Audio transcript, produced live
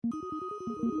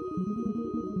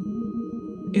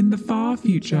In the far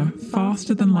future,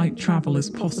 faster-than-light travel is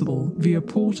possible via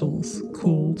portals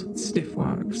called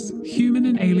stiffworks. Human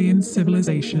and alien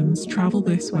civilizations travel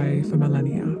this way for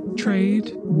millennia.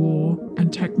 Trade, war,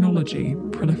 and technology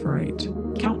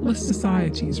proliferate. Countless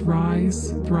societies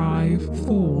rise, thrive,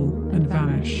 fall, and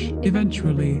vanish.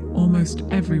 Eventually, almost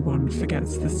everyone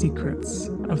forgets the secrets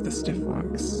of the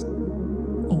stiffworks.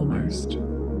 Almost.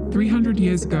 300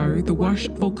 years ago, the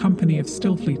worshipful company of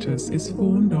Stillfleeters is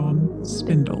formed on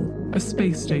Spindle, a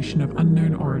space station of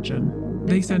unknown origin.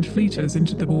 They send fleeters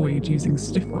into the void using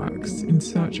stiffworks in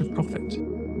search of profit.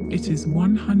 It is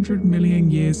 100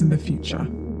 million years in the future.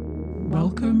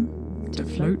 Welcome to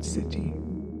Float City.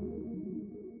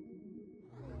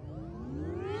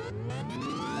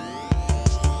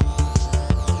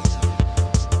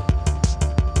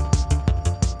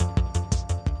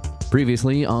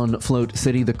 Previously on Float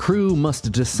City, the crew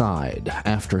must decide.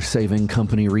 After saving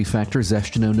company refactor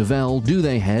Zeshtino Novell, do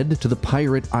they head to the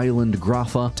pirate island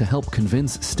Grapha to help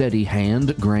convince Steady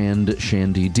Hand Grand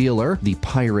Shandy Dealer, the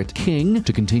Pirate King,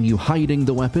 to continue hiding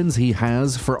the weapons he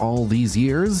has for all these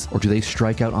years? Or do they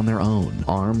strike out on their own,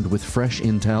 armed with fresh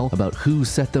intel about who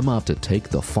set them up to take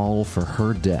the fall for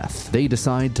her death? They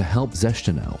decide to help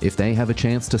Zeshtino. If they have a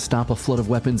chance to stop a flood of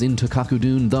weapons into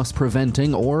Kakudun, thus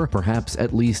preventing, or perhaps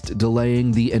at least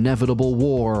delaying the inevitable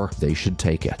war, they should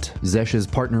take it. Zesh's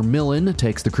partner Millen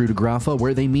takes the crew to Grapha,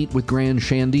 where they meet with Grand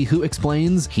Shandy, who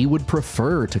explains he would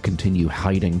prefer to continue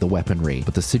hiding the weaponry,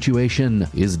 but the situation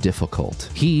is difficult.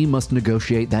 He must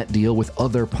negotiate that deal with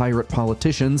other pirate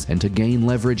politicians, and to gain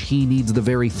leverage, he needs the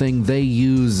very thing they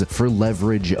use for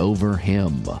leverage over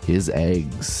him: his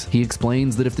eggs. He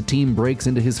explains that if the team breaks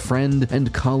into his friend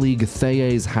and colleague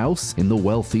Thea's house in the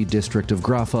wealthy district of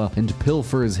Grapha and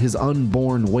pilfers his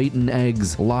unborn Waitin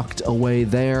eggs locked away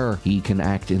there, he can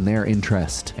act in their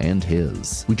interest and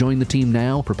his. We join the team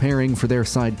now, preparing for their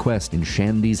side quest in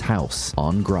Shandy's house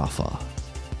on Grapha.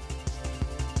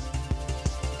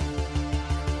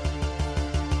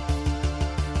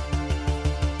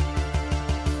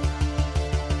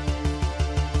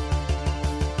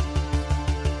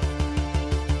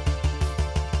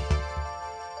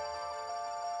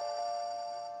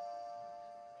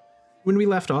 When we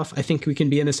left off, I think we can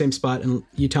be in the same spot, and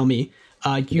you tell me.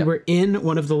 You were in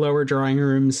one of the lower drawing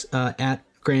rooms at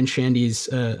Grand Shandy's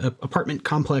apartment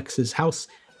complex's house,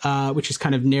 which is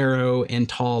kind of narrow and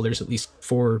tall. There's at least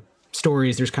 4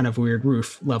 stories. There's kind of a weird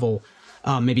roof level.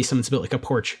 Maybe someone's built like a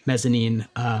porch mezzanine.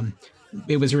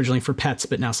 It was originally for pets,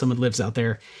 but now someone lives out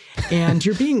there. And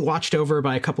you're being watched over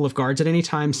by a couple of guards at any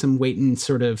time, some waiting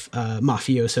sort of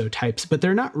mafioso types, but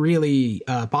they're not really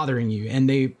bothering you.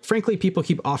 And frankly, people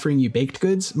keep offering you baked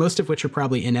goods, most of which are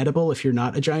probably inedible. If you're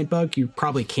not a giant bug, you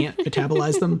probably can't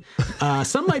metabolize them.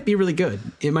 Some might be really good.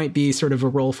 It might be sort of a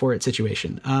roll for it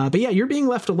situation. But yeah, you're being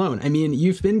left alone. I mean,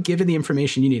 you've been given the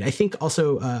information you need. I think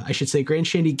also, I should say, Grand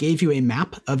Shandy gave you a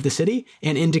map of the city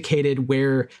and indicated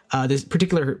where this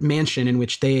particular mansion in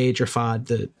which Thea Drafad,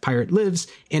 the pirate, lives,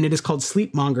 and it is called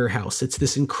Sleepmonger House. It's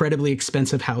this incredibly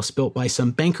expensive house built by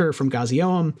some banker from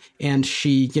Gazioam, and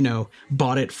she,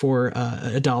 bought it for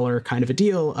 $1 kind of a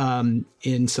deal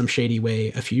in some shady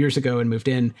way a few years ago and moved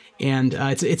in, and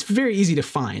it's very easy to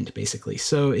find, basically.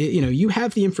 So, you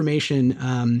have the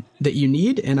information that you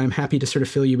need, and I'm happy to sort of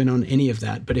fill you in on any of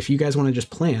that, but if you guys want to just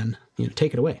plan,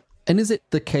 take it away. And is it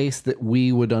the case that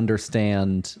we would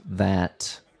understand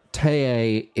that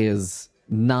Thea is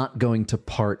not going to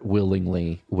part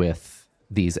willingly with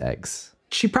these eggs?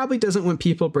 She probably doesn't want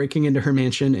people breaking into her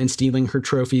mansion and stealing her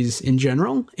trophies in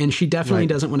general, and she definitely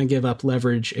doesn't want to give up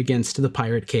leverage against the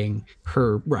Pirate King,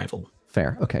 her rival.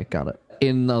 Fair. Okay, got it.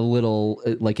 In the little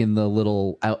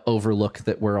overlook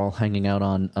that we're all hanging out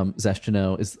on,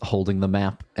 Zeshtino is holding the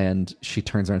map, and she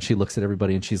turns around, she looks at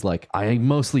everybody, and she's like, I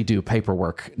mostly do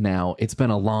paperwork now. It's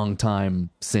been a long time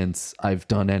since I've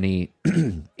done any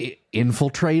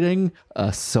infiltrating,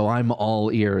 so I'm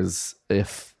all ears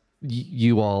if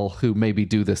you all, who maybe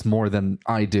do this more than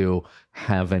I do,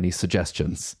 have any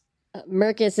suggestions.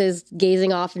 Mercus is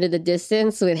gazing off into the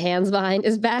distance with hands behind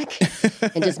his back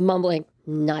and just mumbling,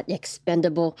 not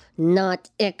expendable, not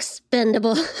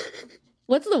expendable.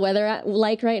 What's the weather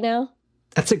like right now?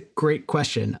 That's a great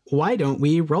question. Why don't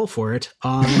we roll for it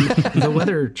on the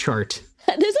weather chart?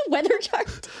 There's a weather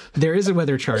chart. There is a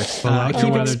weather chart. I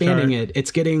keep expanding it. It's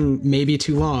getting maybe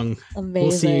too long. Amazing.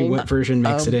 We'll see what version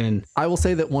makes it in. I will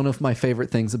say that one of my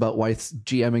favorite things about Wythe's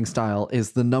GMing style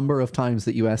is the number of times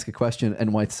that you ask a question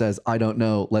and Wythe says, I don't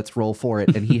know, let's roll for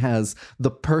it. And he has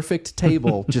the perfect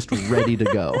table just ready to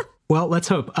go. Well, let's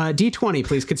hope. D20,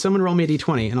 please. Could someone roll me a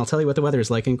D20? And I'll tell you what the weather is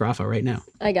like in Grapha right now.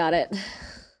 I got it.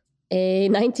 A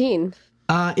 19.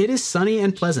 It is sunny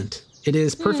and pleasant. It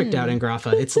is perfect out in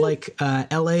Graffa. It's like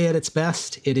LA at its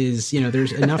best. It is,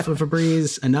 there's enough of a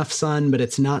breeze, enough sun, but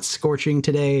it's not scorching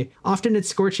today. Often it's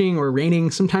scorching or raining,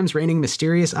 sometimes raining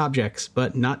mysterious objects,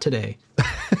 but not today.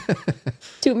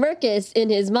 To Mercus,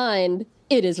 in his mind,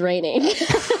 it is raining.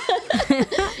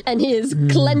 And he is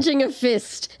clenching a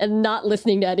fist and not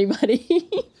listening to anybody.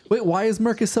 Wait, why is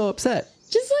Mercus so upset?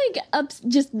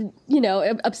 Just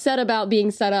upset about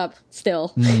being set up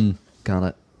still. Got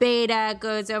it. Beta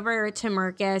goes over to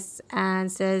Mercus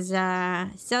and says,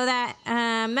 "So that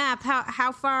map,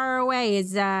 how far away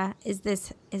is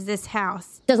this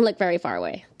house?" Doesn't look very far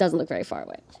away.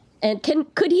 And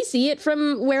could he see it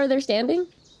from where they're standing?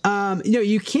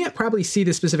 You can't probably see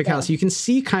the specific house. You can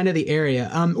see kind of the area.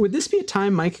 Would this be a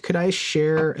time, Mike? Could I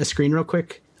share a screen real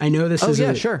quick? I know this is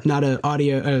not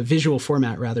a visual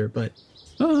format, rather, but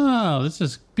this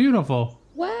is beautiful.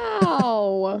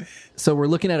 Wow. So we're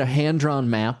looking at a hand-drawn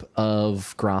map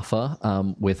of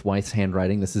Graffa with Wyth's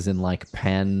handwriting. This is in like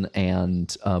pen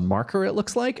and marker, it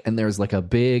looks like. And there's like a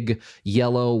big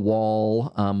yellow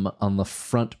wall on the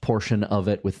front portion of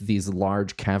it with these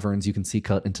large caverns you can see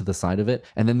cut into the side of it.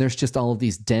 And then there's just all of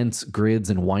these dense grids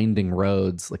and winding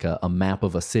roads, like a map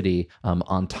of a city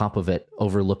on top of it,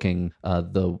 overlooking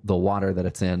the water that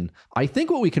it's in. I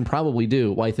think what we can probably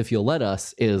do, Wyth, if you'll let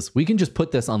us, is we can just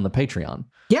put this on the Patreon.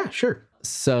 Yeah, sure.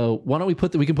 So why don't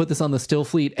we can put this on the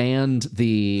Stillfleet and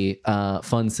the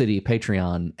Fun City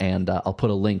Patreon, and I'll put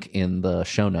a link in the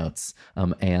show notes,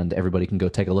 and everybody can go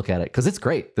take a look at it because it's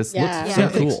great. This looks so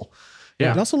cool.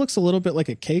 Yeah, it also looks a little bit like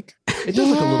a cake. It does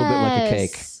look a little bit like a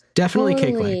cake. Definitely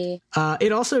Totally. cake-like.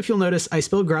 It also, if you'll notice, I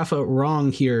spelled Graffa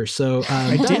wrong here. So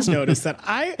I did notice that.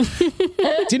 I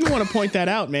didn't want to point that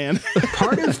out, man.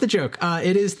 Part of the joke,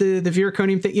 it is the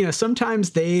Viraconium thing. Sometimes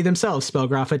they themselves spell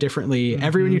Graffa differently. Mm-hmm.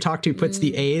 Everyone you talk to puts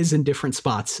the A's in different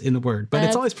spots in the word, but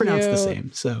it's always pronounced the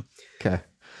same. So okay,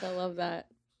 I love that.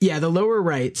 Yeah, the lower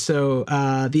right. So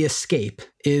the escape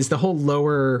is the whole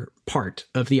lower part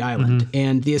of the island,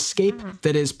 and the escape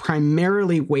that is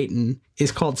primarily Waitan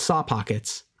is called Saw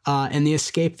Pockets. And the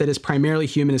escape that is primarily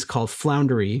human is called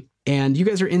Floundery. And you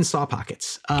guys are in Saw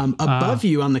Pockets. Above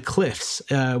you on the cliffs,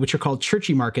 which are called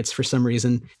Churchy Markets for some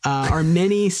reason, are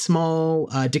many small,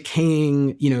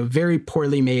 decaying, very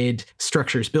poorly made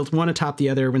structures built one atop the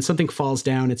other. When something falls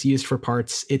down, it's used for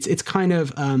parts. It's kind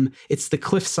of, it's the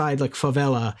cliffside like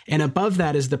favela. And above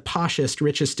that is the poshest,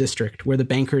 richest district where the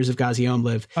bankers of Gaziom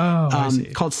live,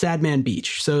 called Sadman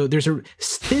Beach. So there's a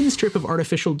thin strip of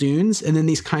artificial dunes and then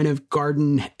these kind of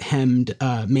garden-hemmed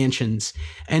mansions.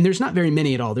 And there's not very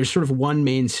many at all. There's sort of one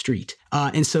main street.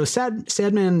 And so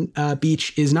Sadman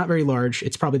Beach is not very large.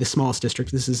 It's probably the smallest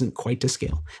district. This isn't quite to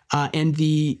scale. And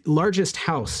the largest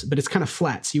house, but it's kind of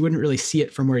flat, so you wouldn't really see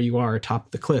it from where you are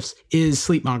atop the cliffs, is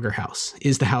Sleepmonger House,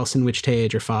 is the house in which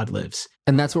Teej or Fod lives.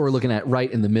 And that's what we're looking at right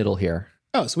in the middle here.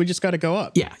 Oh, so we just got to go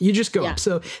up. Yeah, you just go up.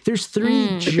 So there's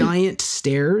 3 giant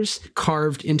stairs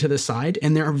carved into the side,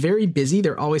 and they're very busy.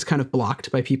 They're always kind of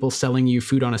blocked by people selling you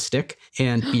food on a stick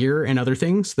and beer and other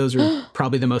things. Those are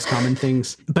probably the most common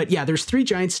things. But yeah, there's 3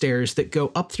 giant stairs that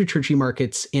go up through Churchy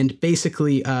Markets and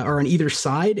basically are on either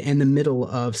side and the middle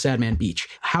of Sadman Beach.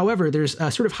 However, there's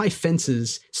sort of high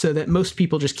fences so that most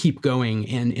people just keep going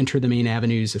and enter the main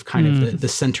avenues of kind of the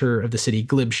center of the city,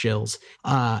 Glibshills,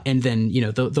 and then,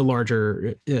 the larger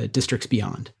districts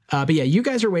beyond. But yeah, you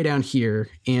guys are way down here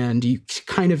and you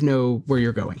kind of know where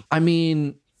you're going. I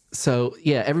mean, so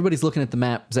yeah, everybody's looking at the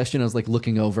map. Zestino's like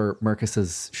looking over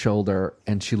Mercus's shoulder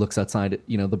and she looks outside.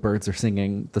 The birds are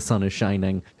singing. The sun is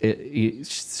shining.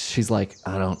 She's like,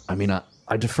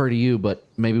 I defer to you, but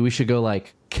maybe we should go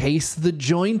like case the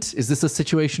joint. Is this a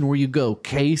situation where you go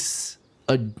case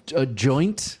a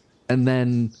joint and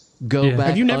then go back?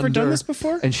 Have you never done this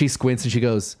before? And she squints and she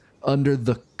goes, under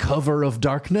the cover of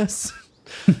darkness?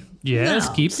 Yes,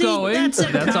 No. keep See, going. That's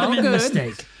a all common good.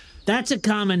 mistake. That's a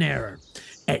common error.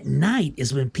 At night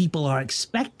is when people are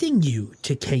expecting you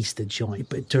to case the joint,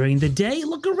 but during the day,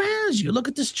 look around you. Look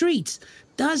at the streets.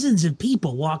 Dozens of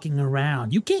people walking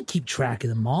around. You can't keep track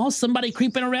of them all. Somebody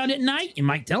creeping around at night, you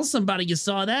might tell somebody you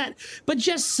saw that. But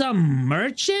just some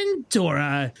merchant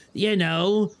or,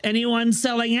 anyone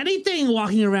selling anything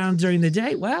walking around during the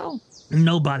day, well,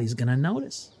 nobody's gonna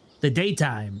notice. The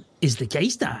daytime is the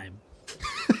case time.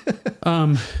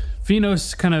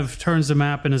 Venus kind of turns the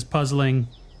map and is puzzling,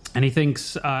 and he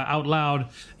thinks out loud,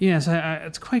 yes,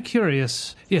 it's quite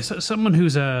curious. Yes, someone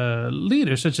who's a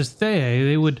leader such as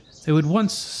they would want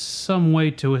some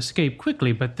way to escape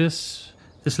quickly, but this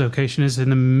location is in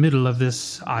the middle of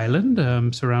this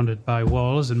island, surrounded by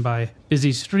walls and by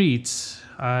busy streets.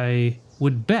 I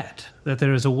would bet that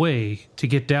there is a way to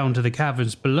get down to the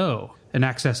caverns below and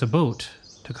access a boat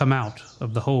to come out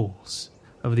of the holes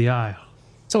of the isle.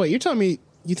 So wait, you're telling me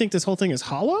you think this whole thing is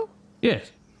hollow?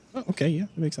 Yes. Oh, okay, yeah,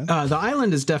 that makes sense. The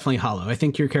island is definitely hollow. I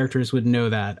think your characters would know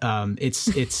that.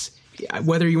 It's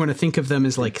whether you want to think of them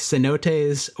as like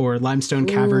cenotes or limestone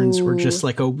caverns or just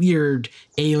like a weird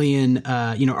alien,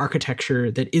 architecture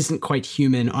that isn't quite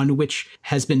human on which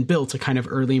has been built a kind of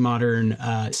early modern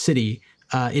city.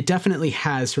 It definitely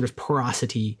has sort of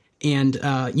porosity. And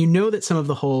you know that some of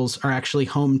the holes are actually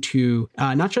home to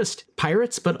not just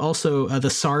pirates, but also the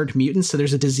SARD mutants. So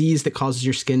there's a disease that causes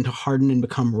your skin to harden and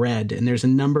become red. And there's a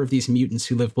number of these mutants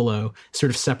who live below, sort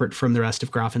of separate from the rest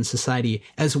of Grafin society,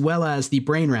 as well as the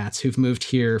brain rats who've moved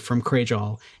here from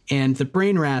Krajal. And the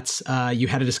brain rats you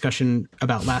had a discussion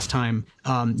about last time,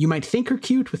 you might think are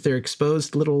cute with their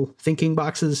exposed little thinking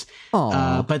boxes,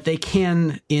 but they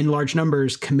can, in large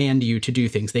numbers, command you to do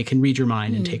things. They can read your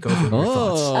mind and take over your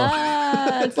thoughts.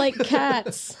 It's like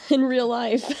cats in real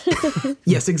life.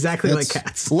 Yes, exactly like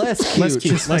cats. Less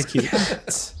cute. Less cute.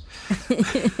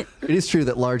 It is true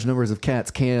that large numbers of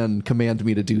cats can command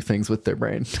me to do things with their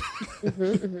brain.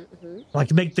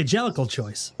 Like make the Jellicle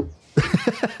choice.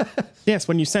 Yes,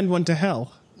 when you send one to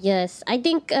hell. Yes, I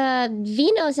think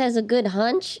Venus has a good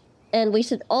hunch, and we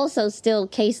should also still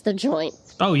case the joint.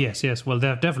 Oh, yes. Well,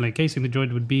 definitely. Casing the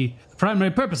joint would be the primary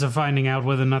purpose of finding out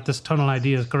whether or not this tunnel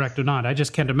idea is correct or not. I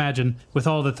just can't imagine, with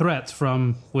all the threats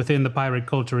from within the pirate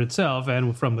culture itself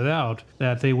and from without,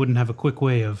 that they wouldn't have a quick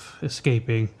way of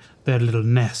escaping their little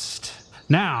nest.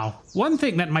 Now, one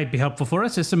thing that might be helpful for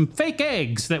us is some fake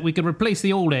eggs that we could replace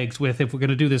the old eggs with if we're going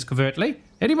to do this covertly.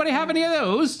 Anybody have any of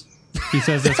those? He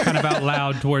says this kind of out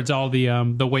loud towards all the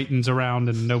waitins around,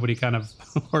 and nobody kind of,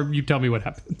 or you tell me what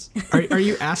happens. Are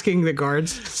you asking the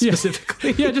guards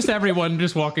specifically? Yeah, just everyone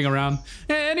just walking around.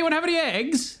 Anyone have any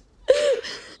eggs?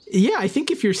 Yeah, I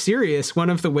think if you're serious, one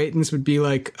of the waitins would be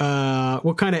like,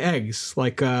 what kind of eggs?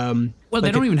 Like, well,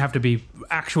 they don't even have to be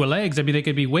actual eggs. I mean, they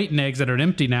could be waiting eggs that are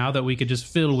empty now that we could just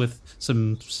fill with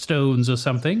some stones or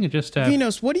something. And just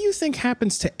Venus, what do you think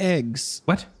happens to eggs?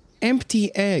 What? Empty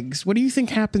eggs. What do you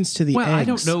think happens to the eggs? Well, I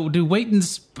don't know. Do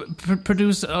waitins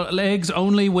produce eggs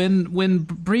only when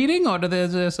breeding, or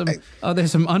there's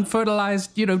some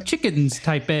unfertilized, chickens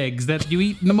type eggs that you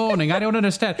eat in the morning? I don't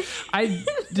understand.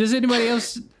 Does anybody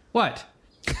else? What?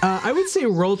 I would say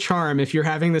roll charm if you're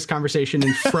having this conversation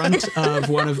in front of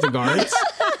one of the guards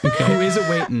who is a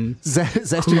waitin.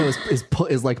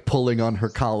 Zestino is like pulling on her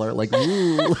collar, like,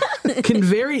 ooh. Can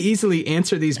very easily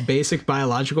answer these basic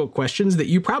biological questions that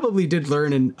you probably did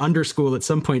learn in underschool at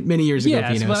some point many years ago,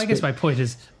 Yes, Venus. well, I guess my point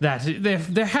is that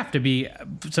there have to be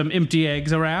some empty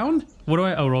eggs around. What do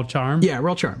I? Oh, roll charm? Yeah,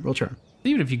 roll charm.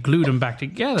 Even if you glued them back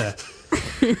together.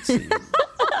 Let's see.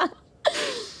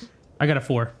 I got a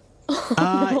 4.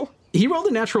 He rolled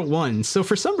a natural 1, so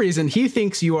for some reason he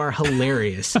thinks you are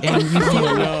hilarious, and you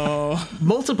feel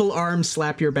multiple arms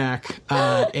slap your back,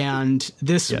 and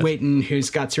this waitin who's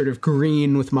got sort of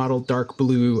green with mottled dark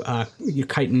blue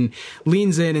chitin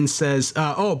leans in and says,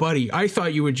 "Oh, buddy, I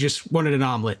thought you would just wanted an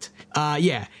omelet.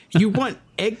 Yeah, you want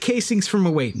egg casings from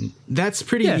a waitin. That's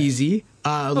pretty easy."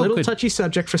 A little touchy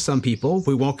subject for some people.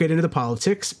 We won't get into the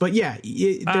politics, but yeah,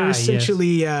 they're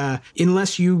essentially,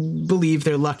 unless you believe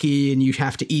they're lucky and you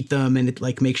have to eat them and it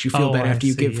like makes you feel bad after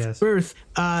you give birth,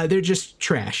 they're just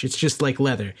trash. It's just like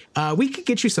leather. We could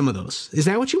get you some of those. Is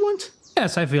that what you want?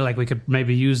 Yes, I feel like we could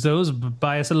maybe use those,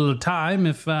 buy us a little time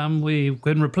if we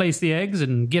can replace the eggs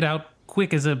and get out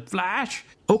quick as a flash.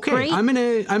 Okay, Great. I'm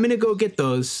gonna go get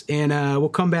those, and we'll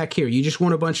come back here. You just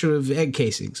want a bunch of egg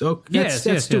casings. Oh, that's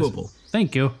doable. Yes.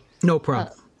 Thank you. No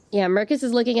problem. Yeah, Mercus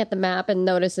is looking at the map and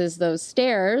notices those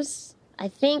stairs. I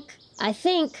think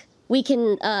we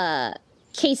can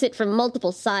case it from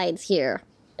multiple sides here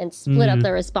and split up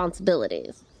the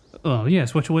responsibilities. Oh,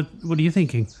 yes. What are you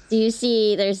thinking? Do you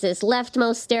see there's this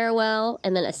leftmost stairwell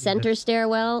and then a center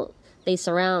stairwell? They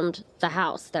surround the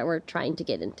house that we're trying to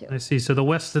get into. I see. So the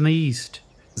west and the east.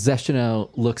 Zestino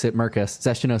looks at Mercus.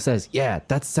 Zestino says, yeah,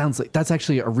 that's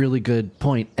actually a really good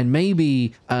point. And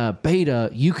maybe, Beta,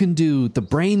 you can do the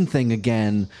brain thing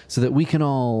again so that we can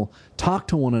all talk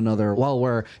to one another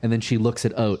while and then she looks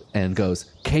at Oat and goes,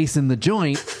 case in the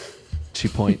joint. She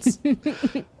points.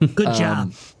 Good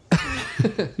job.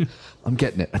 I'm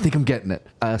getting it. I think I'm getting it.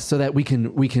 So that we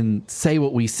can say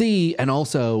what we see, and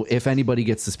also if anybody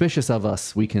gets suspicious of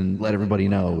us, we can let everybody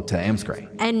know to Amscray.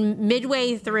 And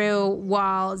midway through,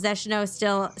 while Zeshno is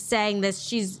still saying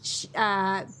this,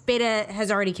 Beta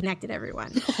has already connected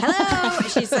everyone. Hello,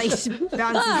 she's like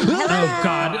bounces. Hello. Oh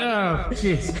God. Oh,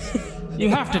 jeez. You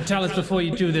have to tell us before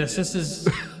you do this. This is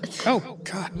Oh,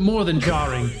 God. more than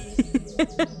jarring.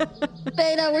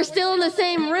 Beta, we're still in the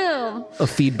same room. A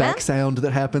feedback sound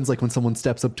that happens like when someone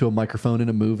steps up to a microphone in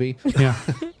a movie. Yeah.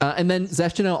 And then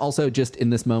Zestino also just in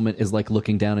this moment is like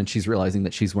looking down and she's realizing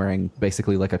that she's wearing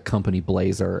basically like a company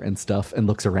blazer and stuff and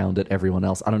looks around at everyone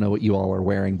else. I don't know what you all are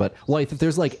wearing, but Wythe, if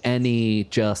there's like any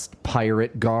just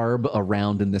pirate garb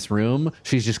around in this room,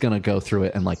 she's just going to go through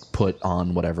it and like put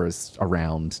on whatever's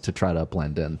around to try to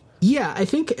blend in. Yeah, I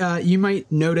think you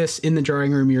might notice in the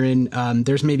drawing room you're in,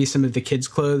 there's maybe some of the kids'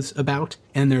 clothes about,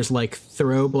 and there's like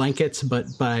throw blankets,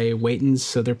 but by Waytons,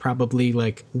 so they're probably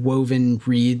like woven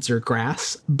reeds or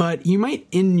grass. But you might,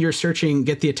 in your searching,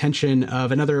 get the attention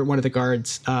of another one of the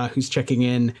guards who's checking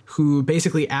in, who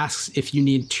basically asks if you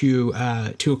need to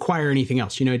acquire anything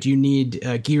else. You know, do you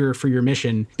need gear for your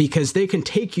mission? Because they can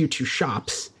take you to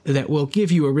shops that will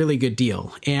give you a really good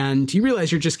deal. And you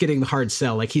realize you're just getting the hard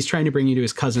sell. Like he's trying to bring you to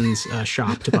his cousin's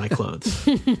shop to buy clothes.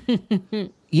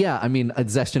 Yeah, I mean,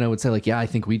 Zestino would say like, yeah, I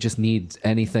think we just need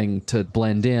anything to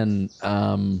blend in.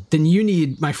 Then you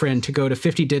need, my friend, to go to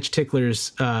 50 Ditch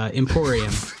Tickler's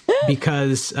Emporium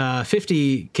because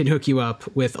 50 can hook you up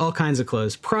with all kinds of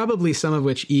clothes, probably some of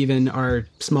which even are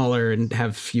smaller and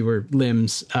have fewer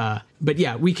limbs. But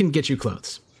yeah, we can get you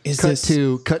clothes.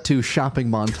 Cut to shopping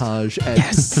montage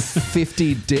at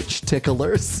 50 Ditch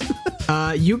Ticklers.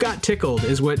 You got tickled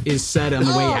is what is said on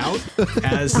the way out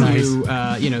as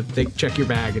you they check your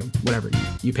bag and whatever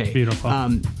you pay. Beautiful.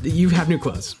 You have new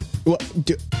clothes. What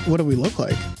do we look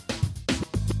like?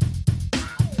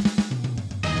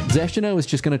 Zestino is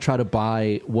just going to try to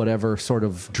buy whatever sort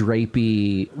of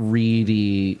drapey,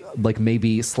 reedy, like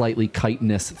maybe slightly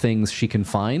chitinous things she can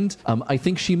find. I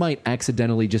think she might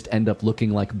accidentally just end up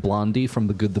looking like Blondie from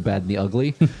The Good, the Bad, and the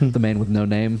Ugly, the man with no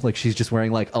name. Like she's just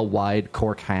wearing like a wide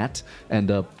cork hat and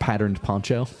a patterned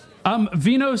poncho.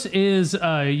 Vinos is,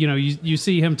 you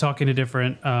see him talking to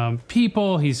different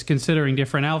people. He's considering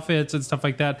different outfits and stuff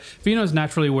like that. Vinos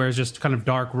naturally wears just kind of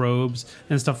dark robes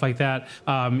and stuff like that.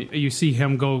 You see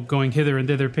him going hither and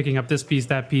thither, picking up this piece,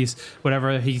 that piece,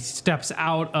 whatever. He steps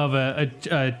out of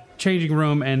a changing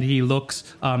room and he looks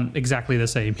exactly the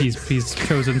same. He's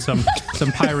chosen some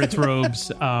pirate's robes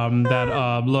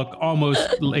that look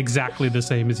almost exactly the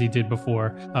same as he did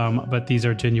before, but these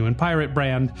are genuine pirate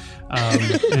brand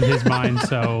in his mind,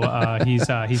 so he's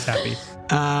happy.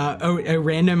 A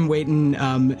random Wayton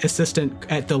assistant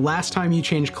at the last time you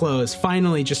change clothes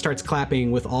finally just starts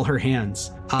clapping with all her hands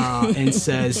and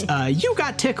says, "You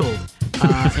got tickled."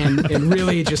 And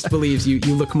really just believes you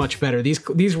look much better.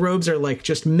 These robes are like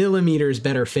just millimeters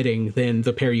better fitting than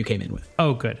the pair you came in with.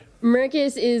 Oh, good.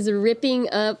 Mercus is ripping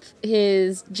up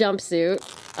his jumpsuit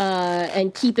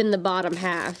and keeping the bottom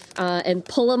half and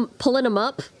pulling them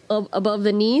up above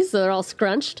the knees so they're all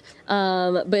scrunched,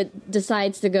 but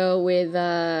decides to go with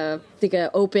like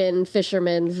an open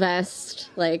fisherman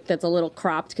vest, like that's a little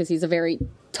cropped because he's a very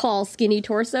tall, skinny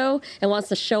torso and wants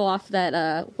to show off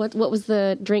that what was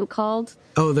the drink called?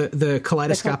 Oh, the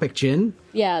kaleidoscopic gin?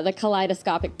 Yeah, the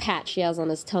kaleidoscopic patch he has on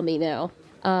his tummy now.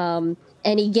 And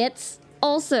he gets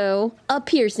also a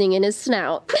piercing in his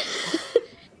snout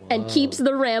and keeps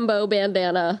the Rambo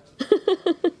bandana.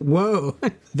 Whoa,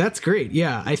 that's great.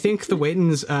 Yeah, I think the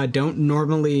Waytons don't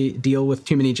normally deal with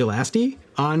too many gelasti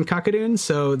on Kakadoon,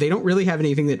 so they don't really have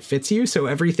anything that fits you, so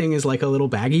everything is like a little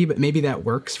baggy, but maybe that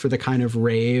works for the kind of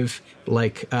rave,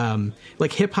 like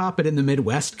hip-hop but in the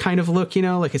Midwest kind of look, you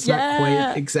know? Like it's not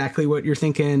quite exactly what you're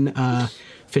thinking.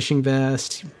 Fishing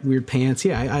vest, weird pants.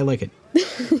 Yeah, I like it.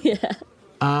 Yeah.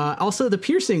 Also, the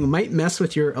piercing might mess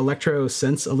with your electro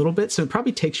sense a little bit, so it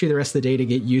probably takes you the rest of the day to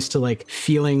get used to like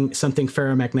feeling something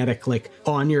ferromagnetic like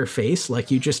on your face. Like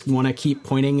you just want to keep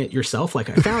pointing at yourself, like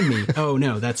I found me. Oh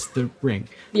no, that's the ring.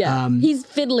 Yeah, he's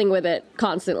fiddling with it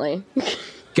constantly.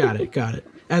 Got it.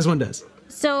 As one does.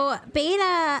 So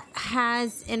Beta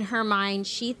has in her mind,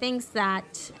 she thinks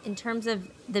that in terms of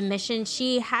the mission,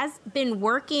 she has been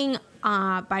working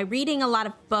by reading a lot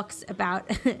of books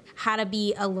about how to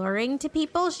be alluring to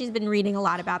people. She's been reading a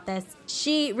lot about this.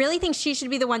 She really thinks she should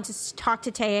be the one to talk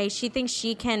to Tei. She thinks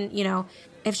she can,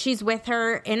 if she's with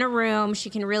her in a room, she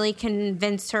can really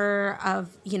convince her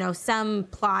of, some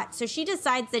plot. So she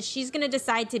decides that she's going to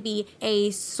decide to be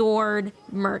a sword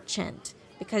merchant,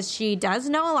 because she does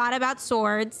know a lot about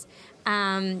swords.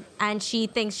 and she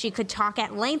thinks she could talk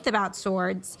at length about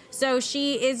swords. So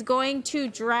she is going to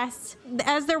dress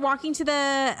as they're walking to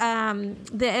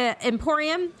the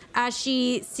Emporium.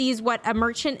 She sees what a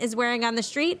merchant is wearing on the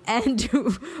street and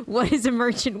what is a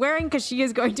merchant wearing, because she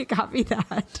is going to copy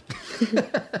that.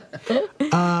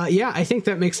 Yeah, I think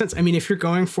that makes sense. I mean, if you're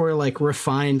going for like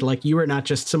refined, like you are not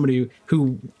just somebody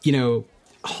who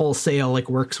wholesale like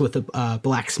works with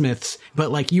blacksmiths,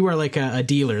 but like you are like a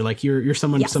dealer, like you're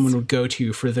someone someone would go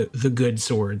to for the good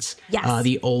swords,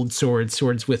 the old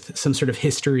swords with some sort of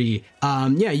history.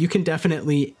 You can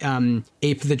definitely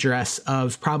ape the dress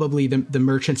of probably the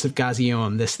merchants of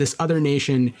Gazion, this other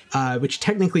nation which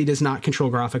technically does not control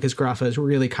Graffa, because Graffa is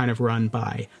really kind of run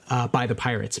by the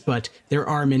pirates, but there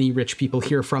are many rich people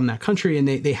here from that country, and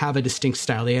they have a distinct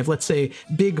style. They have, let's say,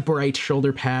 big bright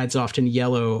shoulder pads, often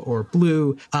yellow or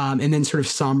blue, and then sort of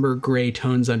somber gray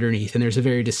tones underneath. And there's a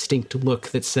very distinct look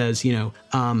that says,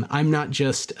 I'm not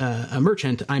just a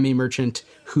merchant, I'm a merchant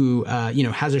who,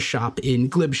 has a shop in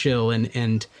Glibshill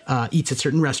and eats at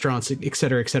certain restaurants, et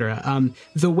cetera, et cetera.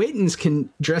 The Waitons can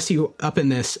dress you up in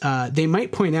this. They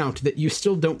might point out that you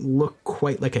still don't look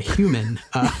quite like a human.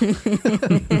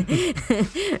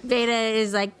 Beta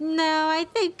is like, no, I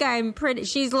think I'm pretty.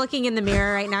 She's looking in the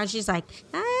mirror right now. She's like,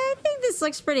 I think this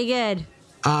looks pretty good.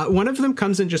 One of them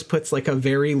comes and just puts like a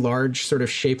very large sort of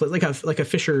shape, like a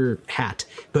fisher hat,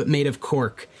 but made of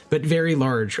cork, but very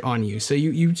large on you. So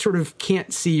you sort of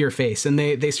can't see your face. And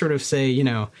they sort of say,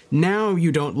 now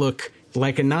you don't look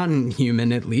like a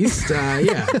non-human, at least.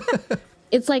 Yeah.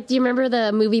 It's like, do you remember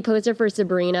the movie poster for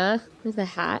Sabrina with the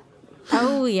hat?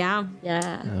 Oh, yeah.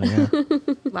 Yeah. Oh, yeah.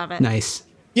 Love it. Nice.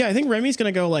 Yeah, I think Remy's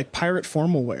gonna go like pirate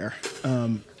formal wear.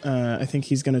 I think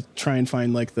he's gonna try and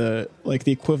find like the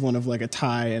equivalent of like a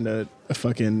tie and a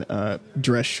fucking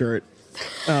dress shirt,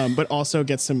 but also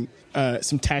get some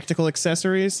tactical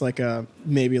accessories, like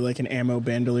maybe like an ammo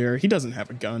bandolier. He doesn't have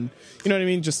a gun, you know what I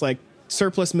mean? Just like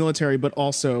surplus military, but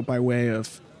also by way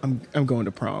of I'm going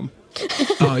to prom.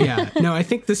 Oh yeah, no, I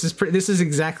think this is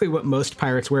exactly what most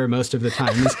pirates wear most of the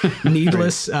time. This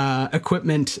needless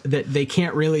equipment that they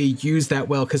can't really use that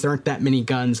well because there aren't that many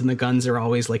guns, and the guns are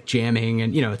always like jamming,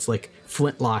 and it's like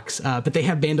flintlocks. But they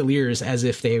have bandoliers as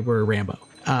if they were Rambo.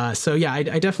 So yeah, I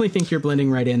definitely think you're blending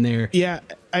right in there. Yeah,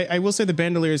 I will say the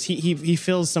bandoliers. He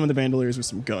fills some of the bandoliers with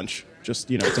some gunch, just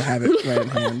to have it right in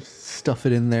hand. Stuff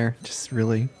it in there, just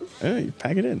really. Oh, you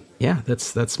pack it in. Yeah,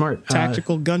 that's smart.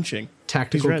 Tactical gunching.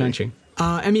 Tactical gunching.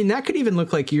 I mean, that could even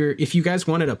look like if you guys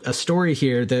wanted a story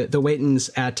here, the Waitons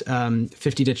at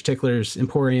 50 Ditch Tickler's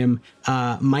Emporium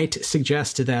might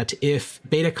suggest that if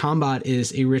Beta Combat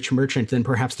is a rich merchant, then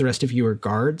perhaps the rest of you are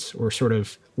guards or sort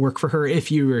of work for her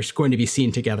if you are going to be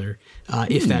seen together,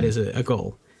 if that is a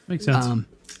goal. Makes sense.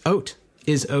 Oat.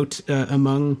 Is Oat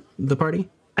among the party?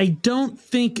 I don't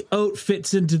think Oat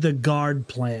fits into the guard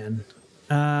plan.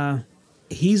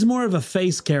 He's more of a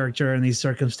face character in these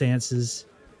circumstances.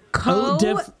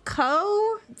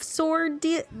 Sword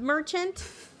merchant?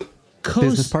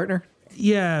 Business partner?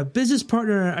 Yeah, business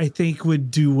partner I think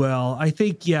would do well. I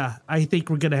think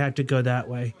we're going to have to go that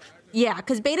way. Yeah,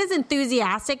 because Beta's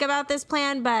enthusiastic about this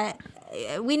plan, but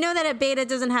we know that Beta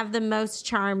doesn't have the most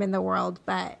charm in the world,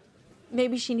 but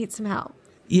maybe she needs some help.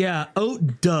 Yeah,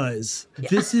 Oat does. Yeah.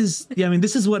 This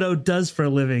is what Oat does for a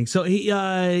living. So he,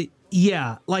 I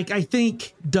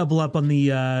think double up on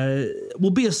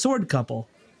we'll be a sword couple.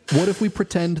 What if we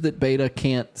pretend that Beta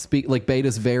can't speak, like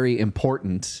Beta's very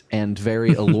important and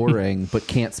very alluring, but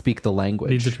can't speak the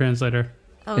language? Needs a translator.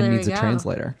 Oh, and needs a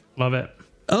translator. Love it.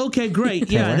 Okay, great.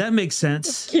 Yeah, that makes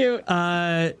sense. Cute.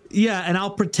 And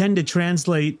I'll pretend to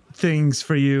translate things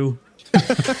for you.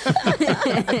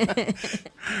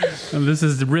 And this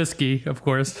is risky, of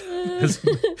course,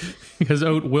 because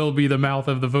Oat will be the mouth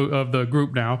of the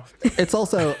group now. It's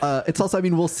also. I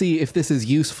mean, we'll see if this is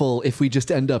useful if we just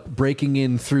end up breaking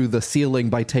in through the ceiling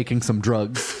by taking some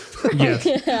drugs. Yes.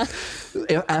 Yeah.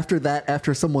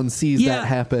 After someone sees that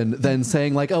happen, then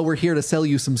saying like, "Oh, we're here to sell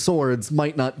you some swords,"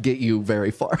 might not get you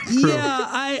very far.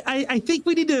 Yeah, I think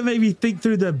we need to maybe think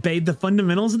through the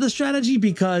fundamentals of the strategy,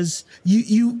 because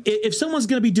if someone's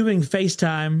going to be doing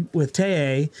FaceTime with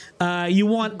Teye, you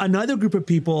want another group of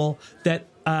people that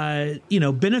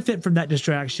benefit from that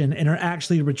distraction and are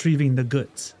actually retrieving the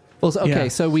goods. Well, okay,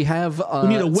 so we have we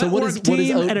need a wet work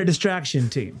team Oat, and a distraction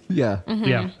team. Yeah, Mm-hmm.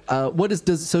 yeah.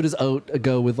 Does Oat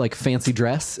go with like fancy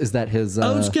dress? Is that his?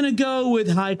 Oat's gonna go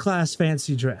with high class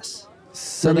fancy dress.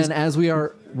 So then, as we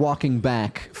are walking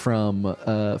back from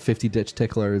 50 Ditch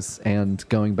Ticklers and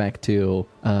going back to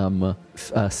a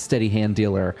steady hand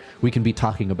dealer, we can be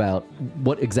talking about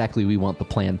what exactly we want the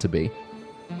plan to be.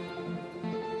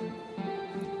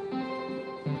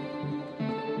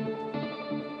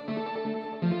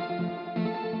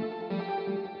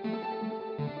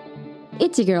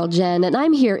 It's your girl Jen, and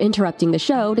I'm here interrupting the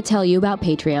show to tell you about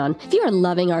Patreon. If you are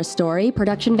loving our story,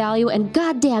 production value, and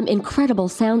goddamn incredible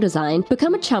sound design,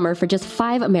 become a chummer for just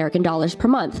 $5 American per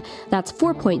month. That's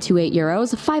 4.28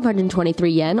 euros,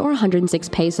 523 yen, or 106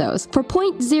 pesos. For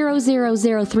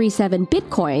 0.00037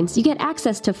 bitcoins, you get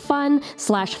access to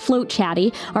Fun/Float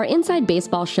Chatty, our inside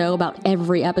baseball show about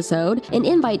every episode, an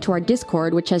invite to our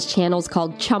Discord, which has channels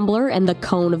called Chumbler and the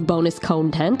Cone of Bonus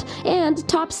Content, and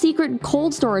top secret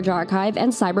cold storage archive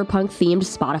and cyberpunk-themed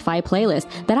Spotify playlist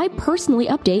that I personally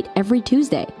update every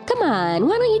Tuesday. Come on,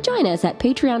 why don't you join us at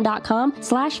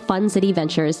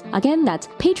patreon.com/FunCityVentures. Again, that's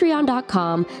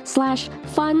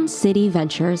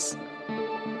patreon.com/FunCityVentures.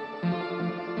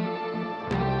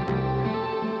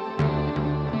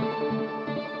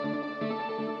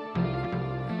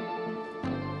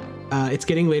 It's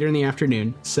getting later in the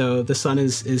afternoon, so the sun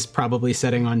is probably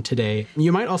setting on today.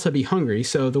 You might also be hungry,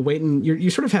 so the waiting, you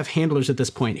sort of have handlers at this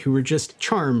point who were just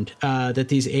charmed that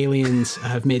these aliens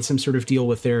have made some sort of deal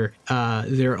with their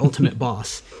ultimate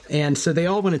boss. And so they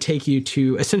all want to take you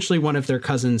to essentially one of their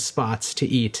cousins' spots to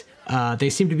eat. They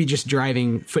seem to be just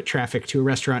driving foot traffic to a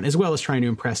restaurant as well as trying to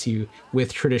impress you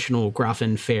with traditional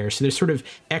Grafen fare. So there's sort of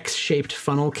X-shaped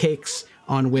funnel cakes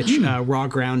on which raw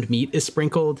ground meat is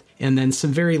sprinkled, and then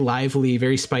some very lively,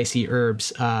 very spicy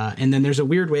herbs. And then there's a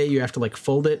weird way you have to like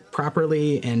fold it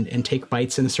properly and take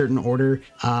bites in a certain order.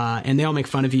 And they all make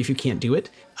fun of you if you can't do it.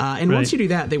 And once you do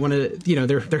that, they want to,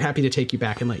 they're happy to take you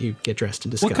back and let you get dressed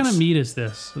and discuss. What kind of meat is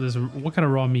this? What kind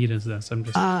of raw meat is this? I'm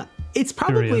just it's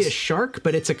probably curious. a shark,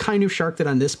 but it's a kind of shark that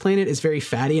on this planet is very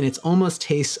fatty, and it's almost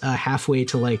tastes halfway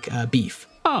to like beef.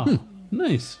 Oh,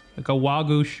 nice. Like a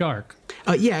Wagyu shark.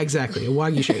 Yeah, exactly. A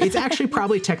Wagyu shark. It's actually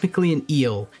probably technically an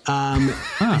eel.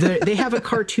 They have a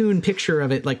cartoon picture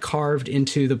of it like carved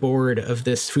into the board of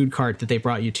this food cart that they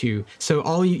brought you to.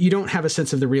 So you don't have a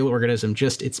sense of the real organism,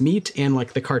 just its meat and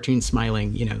like the cartoon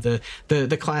smiling, the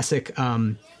classic,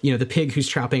 the pig who's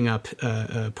chopping up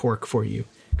pork for you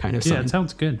kind of Yeah, sign. it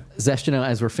sounds good. Zestino,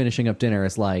 as we're finishing up dinner,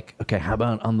 is like, okay, how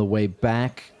about on the way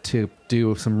back to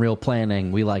do some real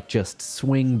planning, we like just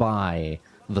swing by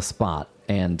the spot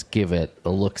and give it a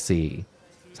look-see.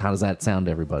 How does that sound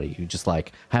to everybody? You just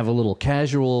like have a little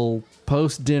casual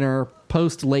post-dinner,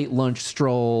 post-late lunch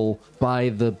stroll by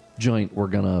the joint we're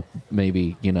gonna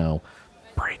maybe,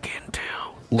 break into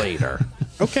later.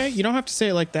 Okay, you don't have to say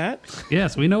it like that.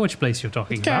 Yes, we know which place you're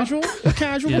talking about.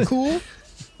 Casual, cool.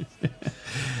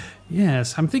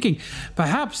 Yes, I'm thinking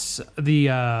perhaps the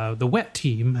wet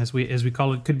team, as we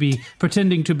call it, could be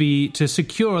pretending to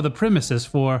secure the premises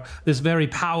for this very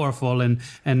powerful and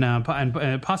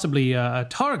possibly a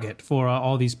target for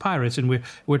all these pirates, and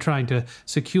we're trying to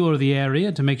secure the area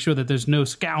to make sure that there's no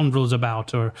scoundrels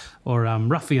about or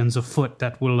ruffians afoot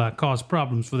that will cause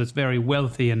problems for this very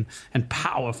wealthy and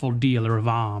powerful dealer of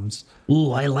arms.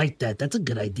 Ooh, I like that. That's a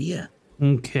good idea.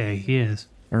 Okay, yes.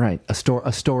 All right,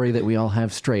 a story that we all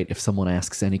have straight if someone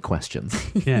asks any questions.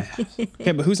 Yeah.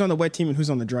 Okay, but who's on the wet team and who's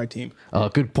on the dry team?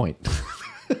 Good point.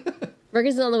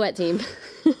 Ferguson's on the wet team.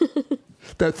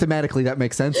 Thematically, that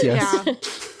makes sense, yes. Yeah.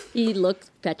 He looks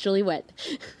perpetually wet.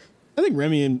 I think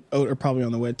Remy and Oat are probably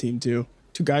on the wet team too.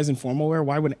 Two guys in formal wear.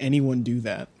 Why would anyone do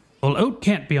that? Well, Oat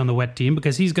can't be on the wet team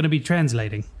because he's going to be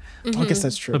translating. I guess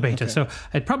that's true. For Beta. Okay. So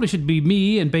it probably should be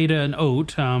me and Beta and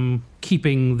Oat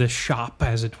keeping the shop,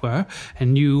 as it were,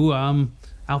 and you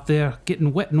out there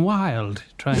getting wet and wild,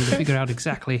 trying to figure out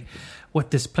exactly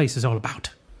what this place is all about.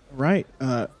 Right.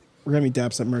 Remy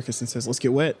daps at Mercus and says, "Let's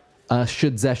get wet."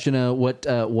 Should Zestino,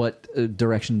 what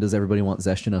direction does everybody want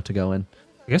Zestino to go in?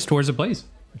 I guess towards the place.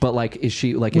 But is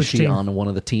she Which team? on one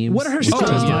of the teams? What are her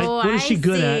skills, Mike? What is she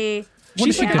good at? What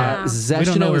is she good at?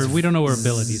 Zestino We don't know her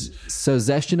abilities. So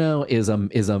Zestino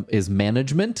is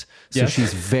management. So Yes.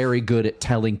 she's very good at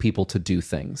telling people to do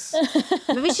things.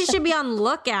 Maybe she should be on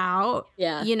lookout.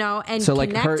 Yeah. And So,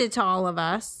 connected to all of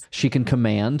us. She can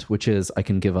command, which is I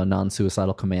can give a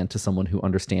non-suicidal command to someone who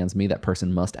understands me. That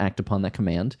person must act upon that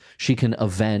command. She can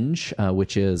avenge,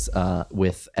 which is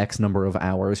with X number of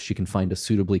hours, she can find a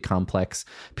suitably complex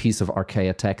piece of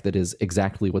archaea tech that is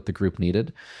exactly what the group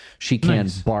needed. She can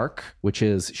bark, which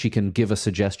is she can give a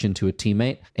suggestion to a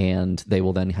teammate and they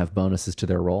will then have bonuses to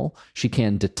their roll. She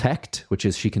can detect, which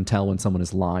is she can tell when someone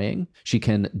is lying. She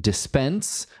can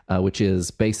dispense, which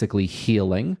is basically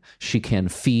healing. She can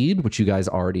feed, which you guys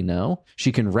already know.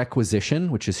 She can requisition,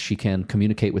 which is she can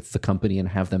communicate with the company and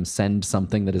have them send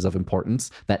something that is of importance.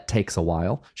 That takes a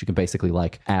while. She can basically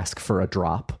ask for a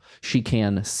drop. She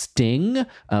can sting,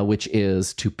 which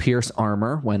is to pierce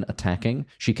armor when attacking.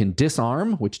 She can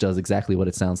disarm, which does exactly what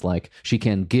it sounds like. she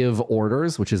can give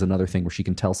orders, which is another thing where she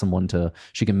can tell someone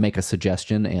she can make a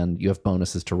suggestion and you have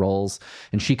bonuses to rolls.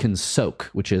 And she can soak,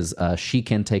 which is she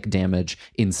can take damage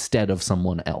instead of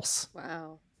someone else.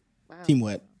 Wow. Team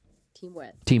wet. Team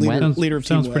wet. Team wet? Leader of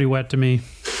Sounds Team pretty Wet. wet to me.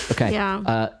 Okay.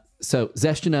 Yeah. So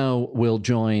Zestino will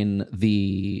join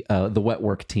the wet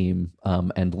work team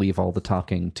and leave all the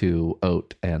talking to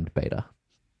Oat and Beta.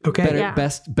 Okay. Better, Yeah.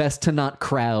 best to not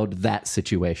crowd that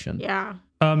situation. Yeah.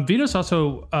 Venus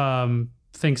also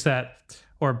thinks that,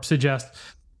 or suggests,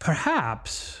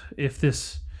 perhaps if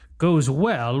this goes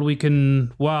well, we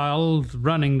can, while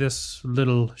running this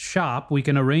little shop, we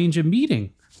can arrange a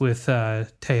meeting with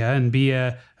Taya and be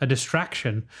a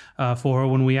distraction for her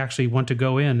when we actually want to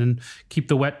go in and keep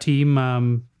the wet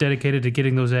team dedicated to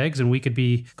getting those eggs, and we could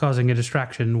be causing a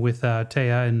distraction with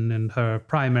Taya and her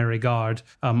primary guard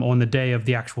on the day of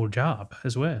the actual job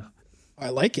as well. I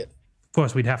like it. Of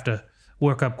course, we'd have to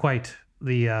work up quite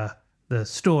the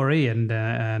story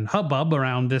and hubbub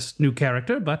around this new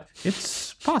character, but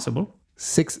it's possible.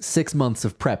 6 months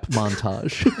of prep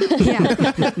montage. Yeah.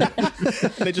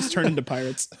 They just turn into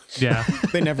pirates. Yeah.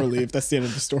 They never leave. That's the end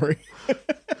of the story.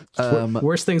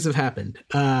 Worst things have happened.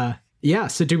 Yeah.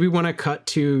 So do we want to cut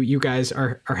to you guys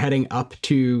are heading up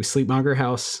to Sleepmonger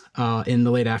House in the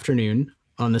late afternoon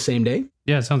on the same day?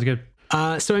 Yeah, sounds good.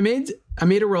 So I made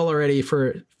a roll already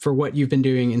for what you've been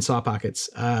doing in Saw Pockets,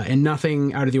 and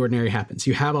nothing out of the ordinary happens.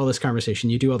 You have all this conversation,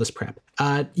 you do all this prep.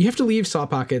 You have to leave Saw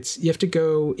Pockets, you have to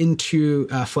go into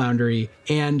Floundery,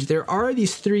 and there are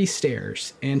these 3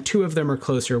 stairs, and 2 of them are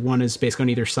closer. One is basically on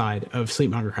either side of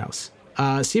Sleepmonger House.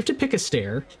 So you have to pick a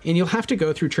stair, and you'll have to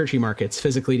go through Churchy Markets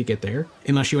physically to get there,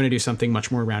 unless you want to do something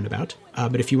much more roundabout.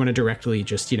 But if you want to directly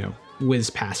just, whiz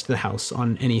past the house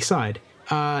on any side.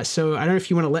 So I don't know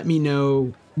if you want to let me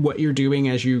know what you're doing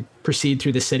as you proceed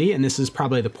through the city. And this is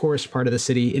probably the poorest part of the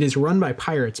city. It is run by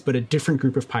pirates, but a different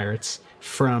group of pirates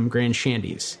from Grand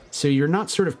Shandy's. So you're not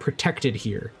sort of protected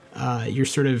here. You're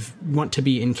sort of want to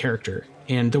be in character.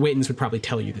 And the Waitons would probably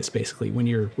tell you this basically when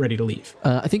you're ready to leave.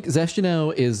 I think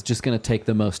Zestino is just going to take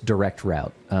the most direct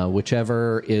route,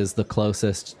 whichever is the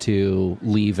closest to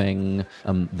leaving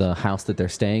the house that they're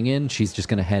staying in. She's just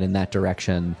going to head in that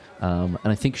direction. And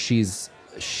I think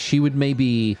she would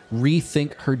maybe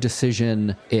rethink her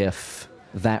decision if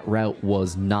that route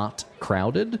was not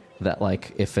crowded, that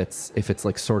like if it's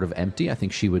like sort of empty. I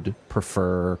think she would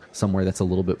prefer somewhere that's a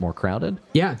little bit more crowded.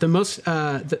 Yeah, the most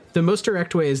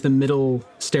direct way is the middle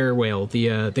stairwell, the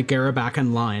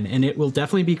Garabakan line, and it will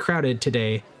definitely be crowded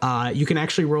today. You can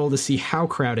actually roll to see how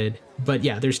crowded, but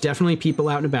yeah, there's definitely people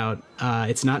out and about.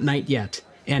 It's not night yet,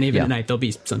 and even at night there'll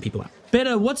be some people out.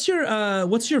 Beta, what's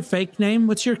your fake name?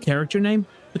 What's your character name?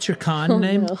 What's your con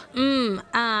name? No.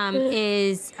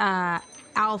 Is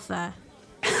Alpha.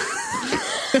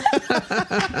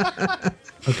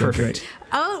 Perfect.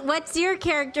 Oh, what's your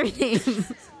character name?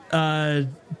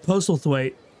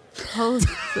 Postlethwaite.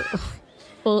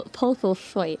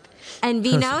 Postlethwaite. And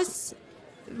Venos?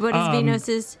 What is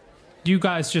Venos's? You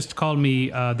guys just call me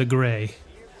the Gray.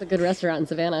 It's a good restaurant in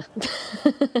Savannah.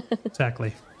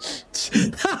 Exactly.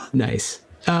 Nice.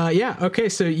 Yeah, okay,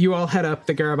 so you all head up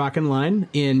the Garabakan line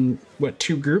in,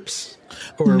 2 groups?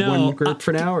 Or No, one group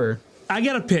for now, or? I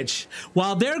got a pitch.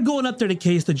 While they're going up there to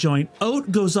case the joint,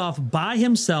 Oat goes off by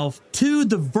himself to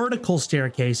the vertical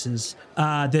staircases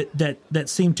that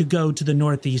seem to go to the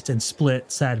northeast and split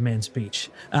Sadman's Beach.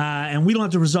 And we don't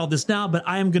have to resolve this now, but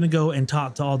I am going to go and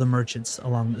talk to all the merchants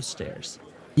along the stairs.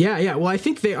 Yeah. Well, I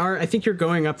think you're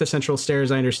going up the central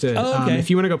stairs, I understood. Oh, okay. If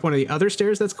you want to go up one of the other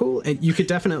stairs, that's cool. And you could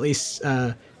definitely,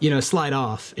 slide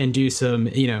off and do some,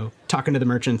 talking to the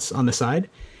merchants on the side.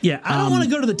 Yeah, I don't want to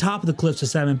go to the top of the cliffs of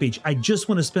Salmon Beach. I just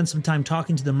want to spend some time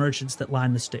talking to the merchants that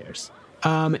line the stairs.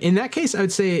 In that case, I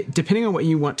would say, depending on what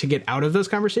you want to get out of those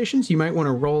conversations, you might want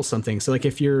to roll something. So, like,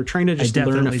 if you're trying to just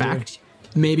learn a fact,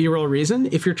 maybe roll reason.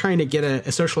 If you're trying to get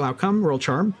a social outcome, roll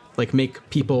charm. Like, make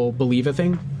people believe a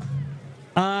thing.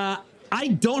 I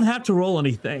don't have to roll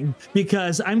anything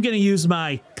because I'm going to use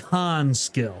my con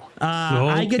skill.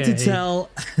 I get to tell,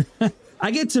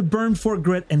 I get to burn Fort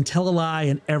Grit and tell a lie,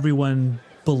 and everyone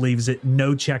believes it.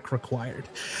 No check required.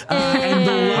 And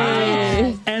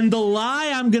the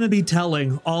lie I'm going to be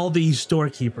telling all these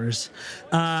storekeepers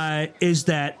is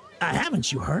that,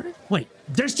 haven't you heard? Wait,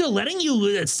 they're still letting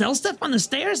you sell stuff on the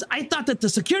stairs? I thought that the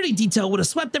security detail would have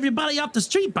swept everybody off the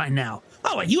street by now.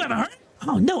 Oh, wait, you haven't heard?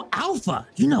 Oh, no, Alpha.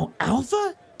 You know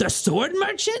Alpha? The sword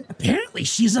merchant? Apparently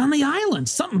she's on the island.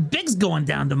 Something big's going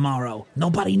down tomorrow.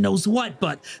 Nobody knows what,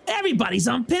 but everybody's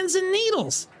on pins and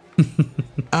needles.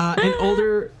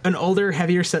 An older,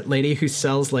 heavier set lady who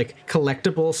sells like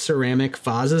collectible ceramic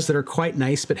vases that are quite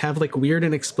nice, but have like weird,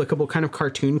 inexplicable kind of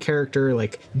cartoon character,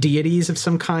 like deities of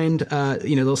some kind.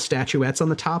 Little statuettes on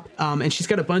the top. And she's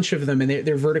got a bunch of them, and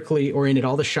they're vertically oriented.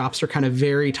 All the shops are kind of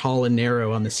very tall and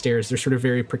narrow on the stairs. They're sort of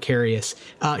very precarious.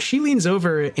 She leans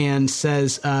over and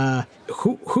says,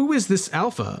 "Who is this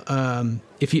Alpha?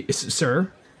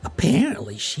 Sir?"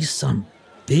 Apparently, she's some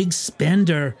big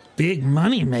spender, big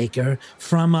money maker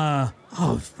from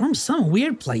some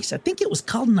weird place. I think it was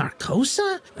called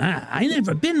Narcosa. I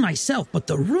never been myself, but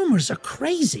the rumors are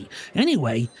crazy.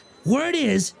 Anyway, word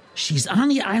is she's on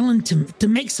the island to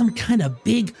make some kind of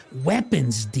big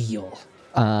weapons deal.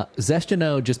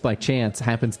 Zestino, just by chance,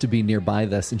 happens to be nearby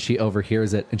this, and she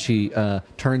overhears it, and she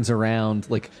turns around,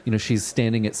 she's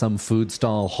standing at some food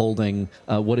stall holding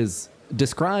what is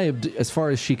described, as far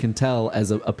as she can tell,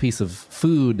 as a piece of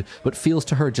food, but feels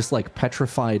to her just like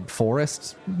petrified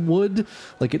forest wood.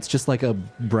 Like it's just like a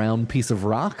brown piece of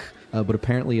rock, but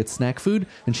apparently it's snack food.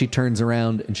 And she turns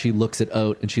around and she looks at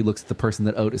Oat, and she looks at the person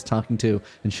that Oat is talking to,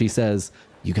 and she says,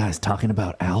 "You guys talking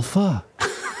about Alpha?"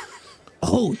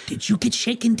 Oh, did you get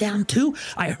shaken down too?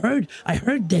 I heard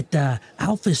that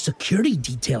Alpha's security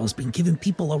detail has been giving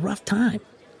people a rough time.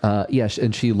 Yes,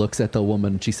 and she looks at the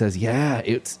woman. She says, "Yeah,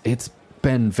 they've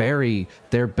been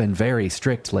very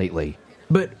strict lately."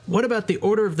 But what about the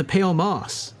Order of the Pale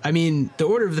Moss? I mean, the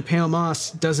Order of the Pale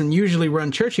Moss doesn't usually run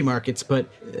churchy markets, but,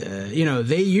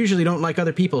 they usually don't like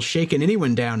other people shaking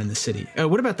anyone down in the city.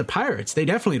 What about the pirates? They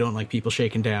definitely don't like people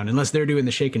shaken down, unless they're doing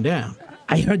the shaking down.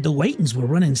 I heard the Waitons were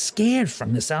running scared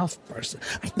from this Alpha person.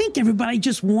 I think everybody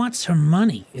just wants her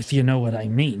money, if you know what I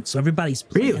mean. So everybody's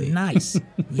playing nice.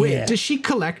 Wait, Yeah. does she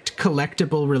collect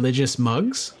collectible religious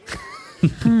mugs?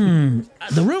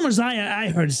 The rumors I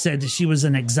heard said that she was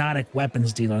an exotic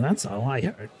weapons dealer. That's all I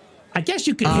heard. I guess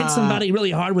you could hit somebody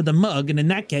really hard with a mug, and in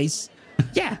that case,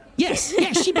 yes,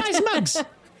 she buys mugs.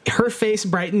 Her face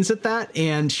brightens at that,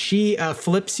 and she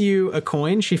flips you a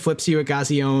coin. She flips you a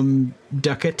Gaziome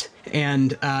ducat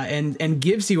and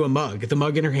gives you a mug. The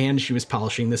mug in her hand, she was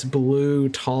polishing this blue,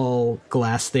 tall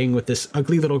glass thing with this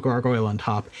ugly little gargoyle on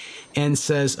top, and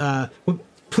says,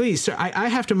 "Please, sir, I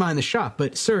have to mind the shop,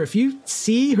 but sir, if you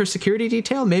see her security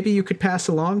detail, maybe you could pass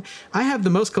along. I have the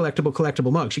most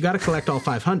collectible mugs. You got to collect all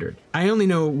 500. I only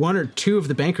know 1 or 2 of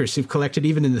the bankers who've collected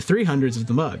even in the 300s of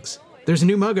the mugs. There's a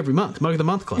new mug every month, Mug of the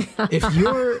Month Club. If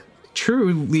you're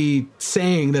truly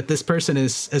saying that this person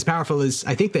is as powerful as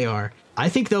I think they are, I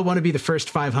think they'll want to be the first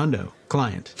 500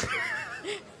 client."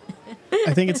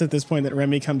 I think it's at this point that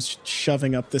Remy comes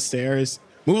shoving up the stairs.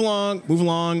 Move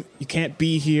along. You can't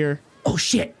be here. Oh,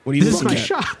 shit. What are you This is looking my at?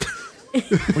 shop.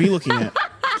 What are you looking at?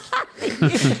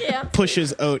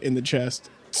 Pushes Oat in the chest.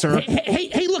 Sir?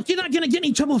 Hey, look, you're not going to get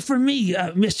any trouble from me,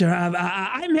 mister.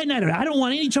 I'm heading at her. I don't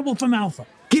want any trouble from Alpha.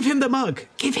 Give him the mug.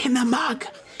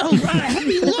 Oh,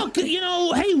 hey, look,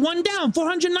 hey, 1 down,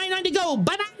 499 to go.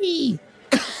 Bye-bye.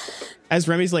 As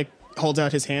Remy's holds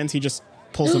out his hands, he just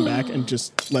pulls them back and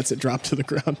just lets it drop to the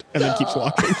ground and then keeps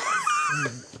walking.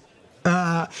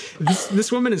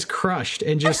 This woman is crushed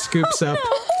and just scoops up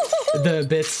the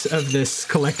bits of this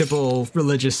collectible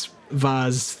religious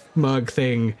vase mug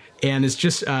thing and is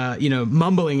just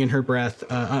mumbling in her breath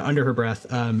under her breath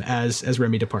as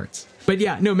Remy departs. But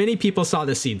yeah, no, many people saw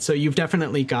this scene, so you've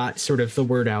definitely got sort of the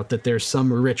word out that there's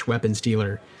some rich weapons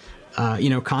dealer.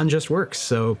 Con just works,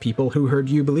 so people who heard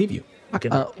you believe you.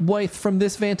 Wife, from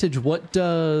this vantage, what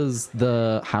does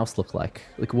the house look like?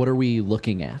 Like, what are we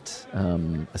looking at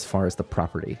as far as the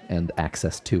property and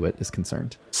access to it is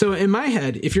concerned? So in my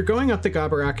head, if you're going up the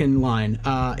Gabarakan line,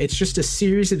 it's just a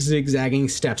series of zigzagging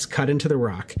steps cut into the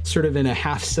rock, sort of in a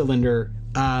half cylinder.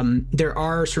 There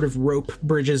are sort of rope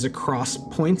bridges across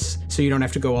points, so you don't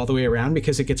have to go all the way around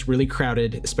because it gets really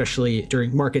crowded, especially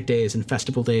during market days and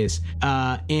festival days.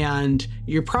 And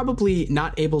you're probably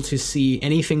not able to see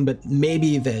anything but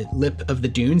maybe the lip of the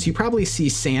dunes. You probably see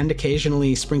sand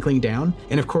occasionally sprinkling down.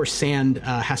 And of course, sand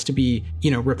has to be,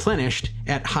 replenished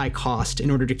at high cost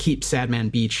in order to keep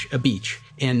Sadman Beach a beach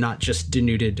and not just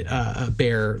denuded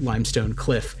bare limestone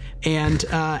cliff. And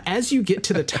as you get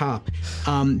to the top,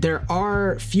 there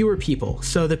are fewer people.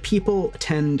 So the people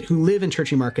who live in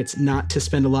churchy markets not to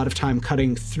spend a lot of time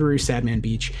cutting through Sadman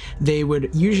Beach. They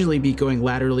would usually be going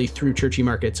laterally through churchy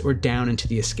markets or down into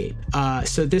the escape.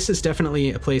 So this is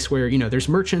definitely a place where, there's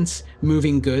merchants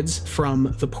moving goods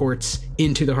from the ports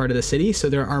into the heart of the city. So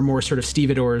there are more sort of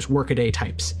stevedores, workaday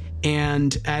types.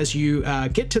 And as you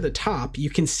get to the top, you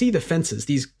can see the fences,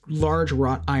 these large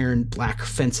wrought iron black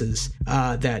fences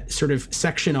that sort of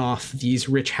section off these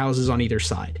rich houses on either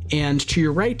side. And to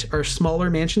your right are smaller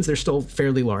mansions. They're still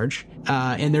fairly large.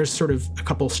 And there's sort of a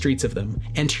couple streets of them.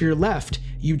 And to your left,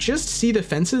 you just see the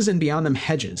fences and beyond them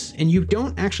hedges. And you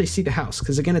don't actually see the house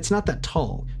because, again, it's not that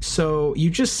tall. So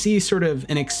you just see sort of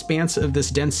an expanse of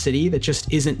this dense city that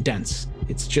just isn't dense.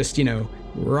 It's just,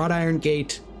 wrought iron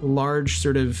gate, large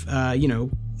sort of,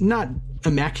 not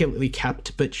immaculately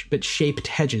kept, but shaped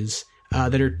hedges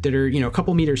that are a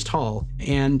couple meters tall,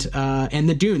 and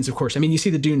the dunes, of course. I mean, you see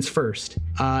the dunes first,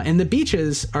 and the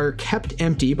beaches are kept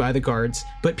empty by the guards,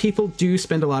 but people do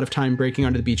spend a lot of time breaking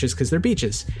onto the beaches because they're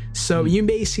beaches. So you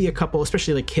may see a couple,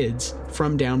 especially like kids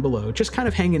from down below, just kind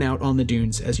of hanging out on the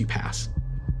dunes as you pass.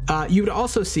 You would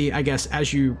also see, I guess,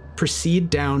 as you proceed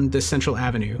down the central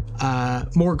avenue,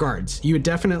 more guards. You would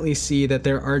definitely see that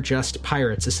there are just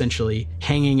pirates, essentially,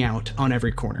 hanging out on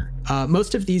every corner.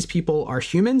 Most of these people are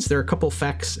humans. There are a couple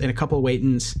Fecks and a couple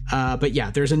Waitons. But yeah,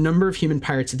 there's a number of human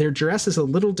pirates. Their dress is a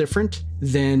little different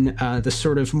than the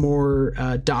sort of more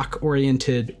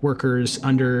dock-oriented workers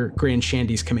under Grand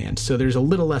Shandy's command. So there's a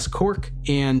little less cork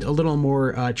and a little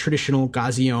more traditional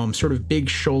gaziom, sort of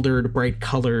big-shouldered,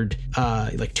 bright-colored,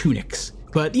 like tunics.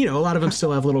 But, a lot of them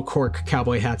still have little cork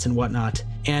cowboy hats and whatnot.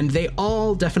 And they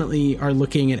all definitely are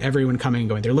looking at everyone coming and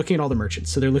going. They're looking at all the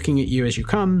merchants. So they're looking at you as you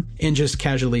come and just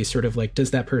casually sort of like,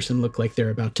 does that person look like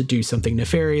they're about to do something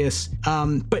nefarious?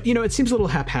 But, it seems a little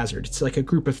haphazard. It's like a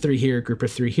group of three here, group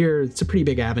of three here. It's a pretty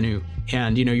big avenue.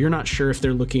 And, you're not sure if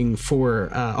they're looking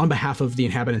for, on behalf of the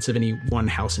inhabitants of any one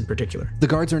house in particular. The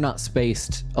guards are not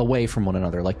spaced away from one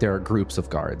another. Like there are groups of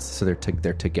guards. So they're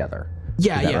together.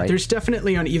 Yeah. Right? There's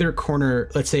definitely on either corner,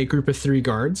 let's say a group of three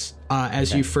guards,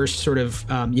 as you first sort of,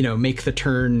 make the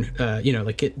turn,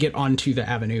 get onto the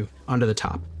avenue, onto the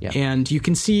top. Yeah. And you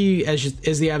can see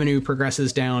as the avenue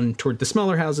progresses down toward the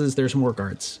smaller houses, there's more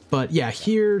guards. But yeah,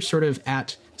 here sort of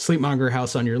at Sleepmonger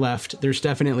House on your left, there's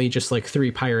definitely just like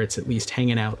three pirates at least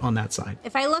hanging out on that side.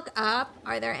 If I look up,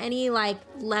 are there any like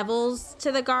levels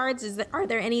to the guards? Are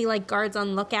there any like guards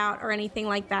on lookout or anything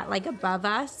like that, like above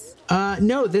us?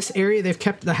 No, this area they've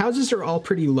kept, the houses are all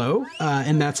pretty low,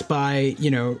 and that's by,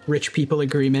 rich people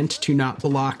agreement to not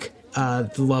block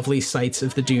the lovely sights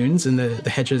of the dunes and the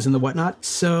hedges and the whatnot.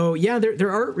 So yeah,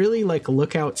 there aren't really like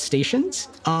lookout stations.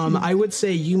 I would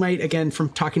say you might, again, from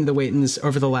talking to the Waitons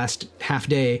over the last half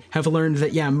day, have learned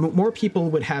that, more people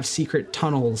would have secret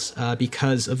tunnels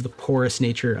because of the porous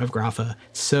nature of Grapha.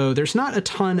 So there's not a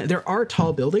ton. There are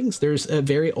tall buildings. There's a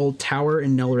very old tower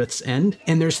in Nelrith's End,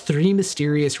 and there's three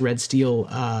mysterious red steel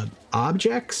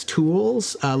objects,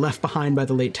 tools left behind by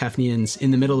the late Tefnians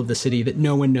in the middle of the city that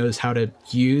no one knows how to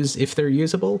use if they're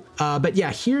usable. But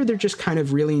yeah, here they're just kind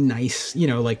of really nice,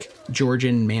 like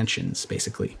Georgian mansions,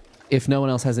 basically. If no one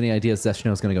else has any ideas,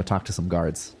 Zeshno is going to go talk to some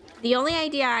guards. The only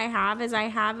idea I have is I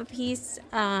have a piece.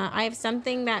 I have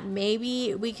something that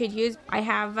maybe we could use. I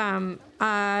have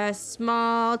a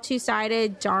small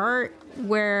two-sided dart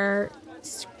where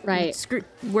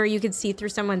you could see through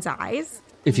someone's eyes.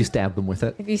 If you stab them with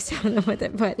it. If you stab them with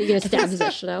it, but you're gonna stab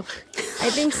Zeshno.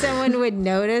 I think someone would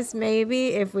notice maybe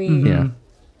if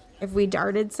we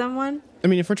darted someone. I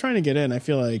mean, if we're trying to get in, I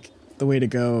feel like the way to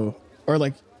go, or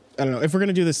like, I don't know, if we're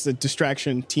gonna do this the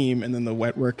distraction team and then the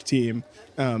wet work team,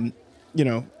 Beta,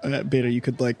 you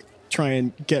could like try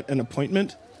and get an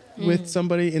appointment with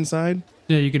somebody inside.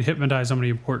 Yeah, you could hypnotize somebody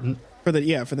important for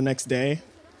the next day,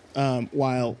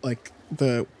 while like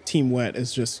the team wet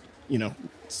is just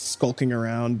skulking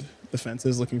around the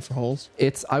fences looking for holes.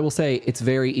 I will say it's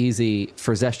very easy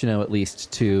for Zeshno at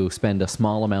least to spend a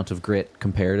small amount of grit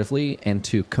comparatively and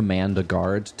to command a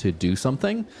guard to do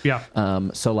something. Yeah.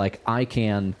 So like I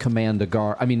can command a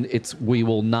guard. I mean, we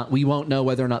won't know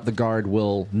whether or not the guard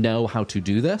will know how to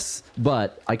do this,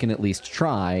 but I can at least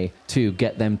try to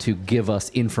get them to give us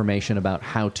information about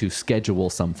how to schedule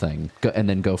something and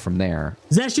then go from there.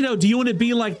 Zeshno, do you want to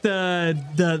be like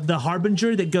the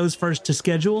harbinger that goes first to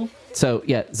schedule? So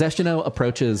yeah, Zeshno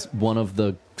approaches one of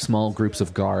the small groups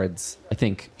of guards. I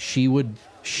think she would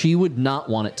not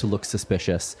want it to look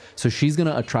suspicious, so she's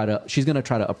gonna try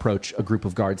to approach a group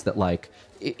of guards that like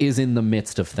is in the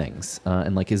midst of things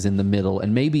and like is in the middle,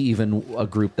 and maybe even a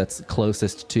group that's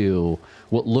closest to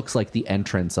what looks like the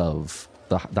entrance of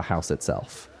the house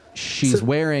itself. She's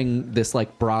wearing this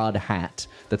like broad hat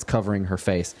that's covering her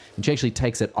face, and she actually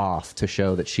takes it off to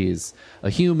show that she's a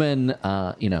human.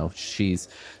 She's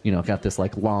got this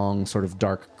like long sort of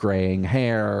dark graying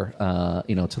hair,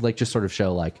 to like just sort of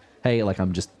show like, hey, like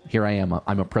here I am,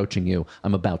 I'm approaching you,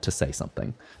 I'm about to say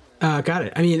something. Got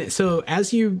it. I mean, so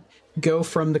as you go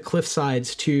from the cliff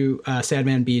sides to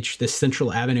Sadman Beach, this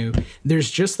central avenue,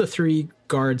 there's just the 3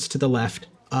 guards to the left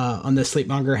on the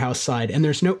Sleepmonger house side, and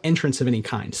there's no entrance of any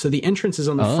kind. So the entrance is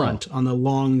on the front, on the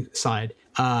long side,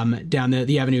 down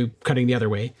the avenue cutting the other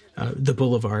way, the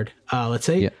boulevard, let's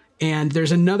say. Yeah. And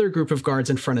there's another group of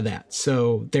guards in front of that.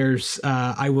 So there's,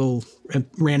 I will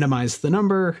randomize the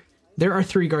number. There are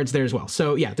 3 guards there as well.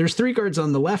 So yeah, there's 3 guards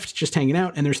on the left just hanging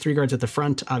out, and there's 3 guards at the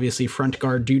front, obviously front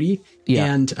guard duty.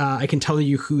 Yeah. And I can tell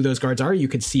you who those guards are. You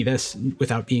could see this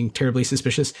without being terribly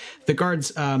suspicious. The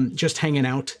guards just hanging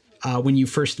out when you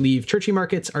first leave Churchy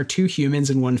Markets are 2 humans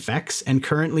and 1 Fex, and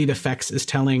currently the Fex is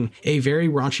telling a very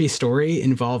raunchy story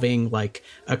involving like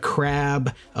a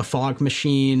crab, a fog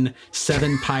machine,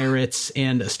 7 pirates,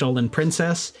 and a stolen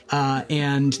princess.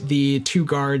 And the 2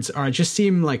 guards just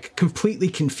seem like completely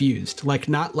confused, like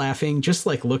not laughing, just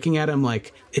like looking at him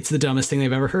like it's the dumbest thing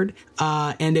they've ever heard.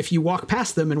 And if you walk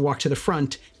past them and walk to the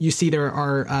front, you see there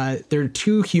are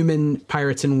 2 human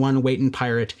pirates and 1 Waitin'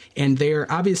 pirate, and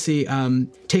they're obviously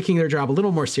taking their job a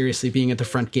little more seriously, being at the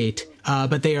front gate.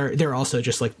 But they're also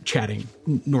just like chatting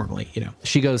normally, you know.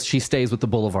 She stays with the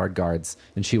Boulevard guards,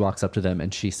 and she walks up to them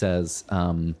and she says,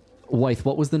 Wythe,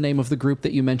 what was the name of the group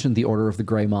that you mentioned, the Order of the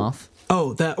Grey Moth?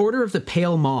 Oh, the Order of the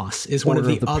Pale Moss is one of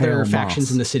the other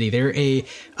factions in the city. They're a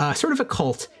sort of a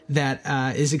cult that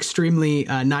is extremely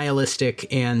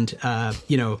nihilistic and,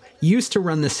 used to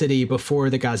run the city before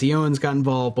the Gazioans got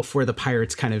involved, before the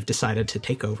pirates kind of decided to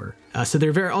take over. So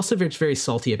they're very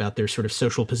salty about their sort of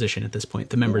social position at this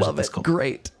point, the members of this cult.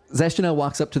 Great. Zeshtina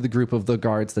walks up to the group of the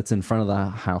guards that's in front of the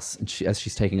house, and as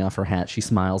she's taking off her hat, she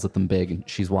smiles at them big, and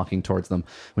she's walking towards them.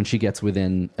 When she gets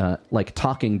within,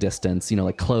 talking distance,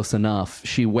 like close enough,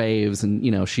 she waves,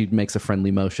 and, she makes a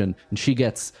friendly motion, and she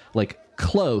gets,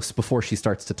 close before she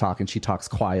starts to talk, and she talks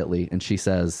quietly, and she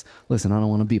says, listen, I don't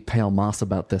want to be pale moss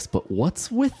about this, but what's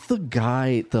with the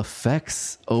guy, the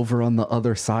Fex, over on the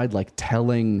other side,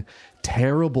 telling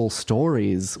terrible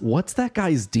stories? What's that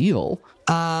guy's deal?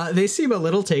 They seem a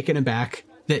little taken aback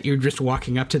that you're just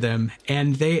walking up to them,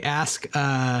 and they ask,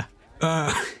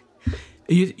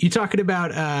 you talking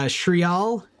about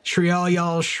Shrial? Shrial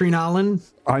y'all Shrinalan?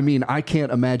 I mean, I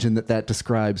can't imagine that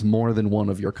describes more than one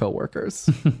of your coworkers.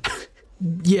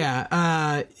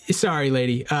 Yeah, sorry,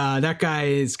 lady. That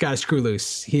guy's got a screw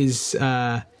loose. He's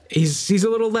a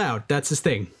little loud. That's his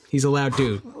thing. He's a loud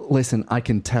dude. Listen, I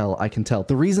can tell.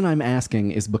 The reason I'm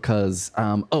asking is because,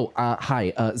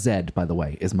 hi, Zed, by the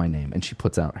way, is my name. And she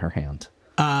puts out her hand.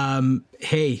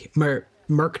 Hey,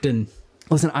 Merkton.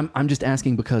 Listen, I'm just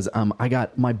asking because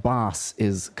my boss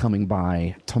is coming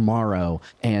by tomorrow,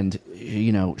 and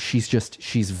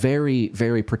she's very,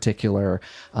 very particular.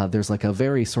 There's a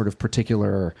very sort of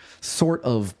particular sort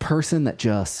of person that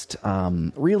just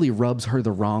really rubs her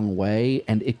the wrong way,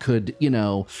 and it could,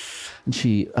 and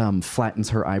she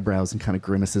flattens her eyebrows and kind of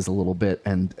grimaces a little bit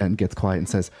and gets quiet and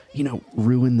says,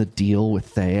 ruin the deal with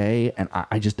Thea, and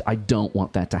I don't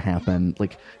want that to happen.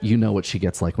 What she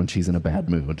gets like when she's in a bad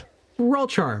mood. Roll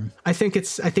charm. I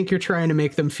think you're trying to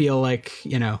make them feel like,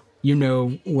 you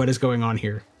know what is going on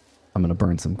here. I'm going to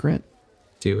burn some grit.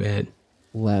 Do it.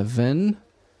 11.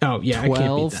 Oh, yeah, 12, I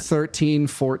can't beat that. 13,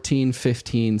 14,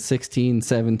 15, 16,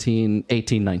 17,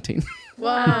 18, 19.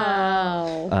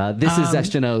 Wow. This is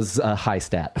Zestino's high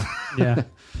stat. Yeah.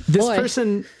 This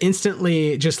person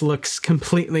instantly just looks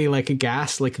completely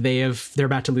aghast, like they're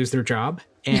about to lose their job,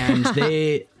 and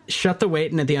they shut the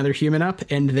Waitin' at the other human up,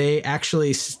 and they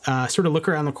actually sort of look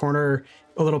around the corner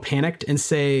a little panicked and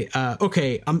say,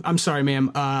 okay, I'm sorry,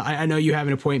 ma'am. I know you have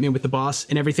an appointment with the boss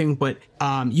and everything, but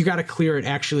you got to clear it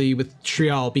actually with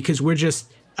Shrial, because we're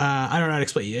just, I don't know how to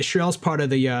explain it. Shrial's part of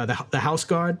the house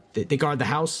guard. They guard the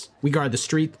house. We guard the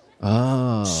street.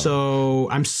 Oh. So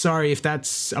I'm sorry if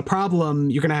that's a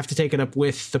problem. You're going to have to take it up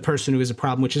with the person who is a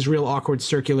problem, which is real awkward,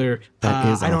 circular.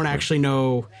 I don't actually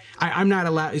know. I'm not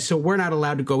allowed. So we're not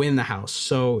allowed to go in the house.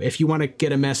 So if you want to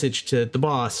get a message to the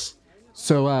boss.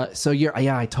 So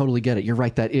I totally get it. You're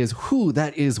right. That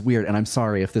is weird. And I'm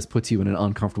sorry if this puts you in an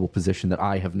uncomfortable position that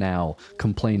I have now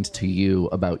complained to you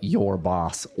about your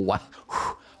boss.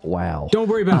 Wow. Don't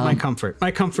worry about my comfort. My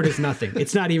comfort is nothing.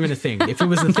 It's not even a thing. If it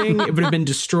was a thing, it would have been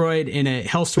destroyed in a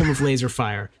hellstorm of laser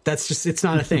fire. It's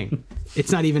not a thing.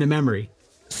 It's not even a memory.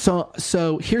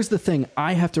 So here's the thing.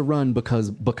 I have to run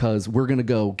because we're going to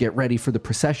go get ready for the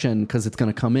procession because it's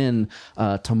going to come in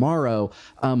tomorrow.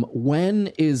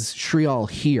 When is Shrial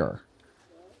here?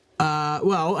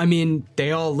 Well, I mean,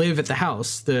 they all live at the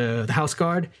house, the house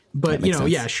guard. But, you know,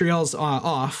 sense. yeah, Shriel's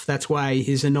off. That's why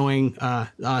he's annoying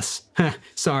us.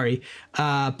 Sorry.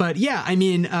 But, yeah, I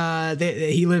mean,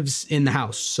 he lives in the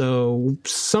house. So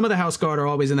some of the house guard are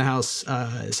always in the house.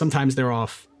 Sometimes they're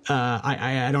off.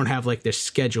 I don't have, like, their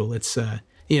schedule. It's...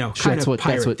 you know, kind of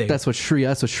pirate thing. That's what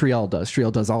Shriel does.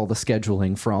 Shriel does all the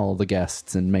scheduling for all the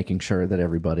guests and making sure that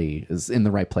everybody is in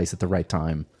the right place at the right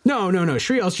time. No.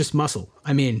 Shriel's just muscle.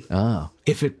 I mean,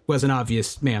 if it wasn't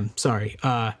obvious, ma'am, sorry.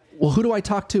 Well, who do I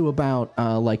talk to about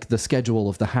like the schedule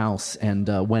of the house and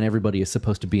when everybody is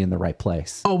supposed to be in the right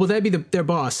place? Oh, well, that'd be their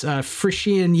boss,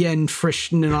 Frishian Yen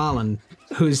Frishnalen,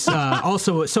 who's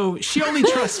also... So she only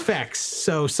trusts Fex.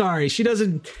 So sorry, she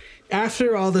doesn't...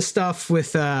 After all the stuff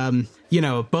with, you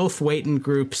know, both Waitin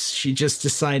groups, she just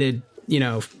decided, you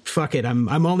know, fuck it.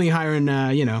 I'm only hiring,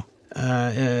 you know,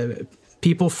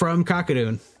 people from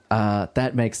Kakadoon.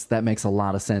 That makes a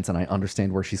lot of sense, and I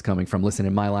understand where she's coming from. Listen,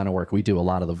 in my line of work, we do a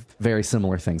lot of the very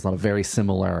similar things, a lot of very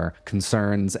similar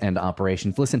concerns and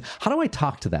operations. Listen, how do I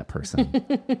talk to that person?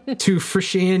 To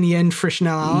Frishian Yen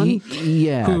Frishnalan?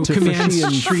 Yeah. Who to commands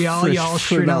Frishian Shrial Yal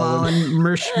Shrinalan,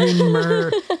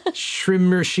 Mershmin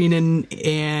Shrimmershinen,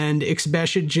 and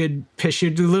Ixbeshajid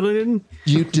Peshidulin?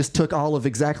 You just took all of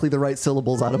exactly the right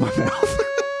syllables out of my mouth.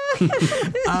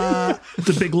 It's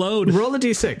a big load. Roll a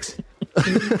d6.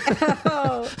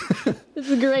 Oh,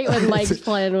 it's great when Mike's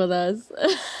playing with us.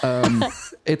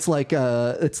 It's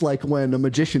like when a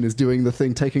magician is doing the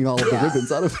thing, taking all of the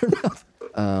ribbons out of their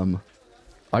mouth.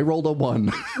 I rolled a 1.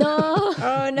 No.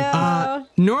 Oh no.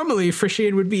 Normally,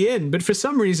 Frashid would be in, but for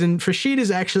some reason, Frashid is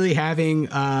actually having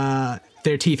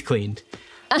their teeth cleaned.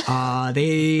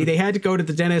 They had to go to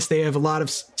the dentist. They have a lot of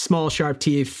small, sharp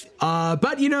teeth.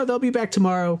 But, you know, they'll be back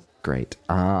tomorrow. Great.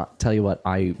 Tell you what,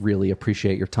 I really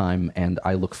appreciate your time, and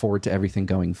I look forward to everything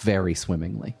going very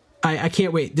swimmingly. I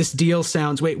can't wait. This deal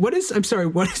sounds... Wait, what is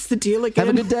the deal again?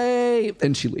 Have a good day!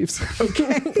 And she leaves.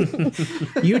 Okay.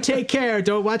 You take care.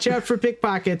 Don't watch out for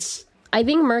pickpockets. I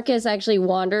think Mercus actually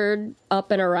wandered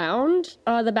up and around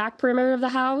the back perimeter of the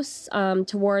house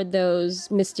toward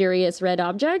those mysterious red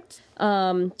objects,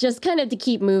 just kind of to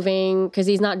keep moving because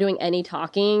he's not doing any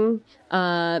talking.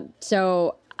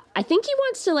 So I think he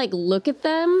wants to like look at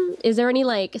them. Is there any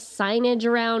like signage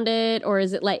around it, or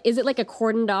is it like a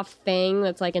cordoned off thing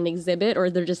that's like an exhibit, or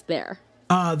they're just there?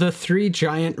 The 3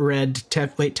 giant red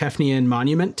late Tefnian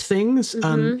monument things,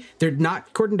 they're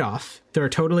not cordoned off. They're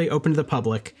totally open to the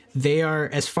public. They are,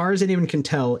 as far as anyone can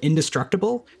tell,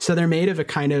 indestructible. So they're made of a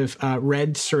kind of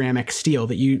red ceramic steel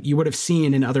that you would have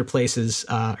seen in other places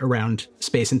around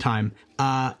space and time.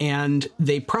 And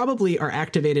they probably are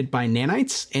activated by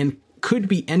nanites and could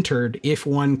be entered if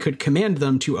one could command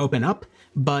them to open up.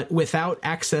 But without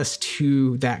access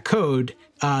to that code,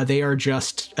 they are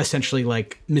just essentially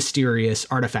like mysterious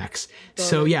artifacts.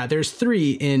 So yeah, there's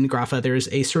 3 in Grapha. There's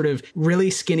a sort of really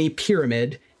skinny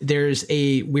pyramid. There's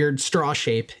a weird straw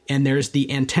shape, and there's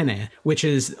the antenna, which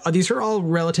is, these are all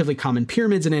relatively common.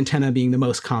 Pyramids and antenna being the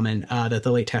most common that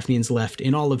the late Tefnians left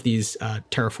in all of these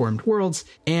terraformed worlds.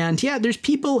 And yeah, there's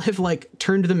people have like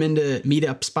turned them into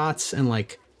meetup spots, and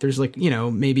like, there's like, you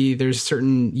know, maybe there's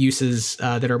certain uses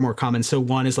that are more common. So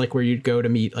one is like where you'd go to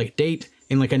meet like date,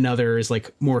 and like another is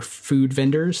like more food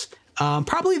vendors.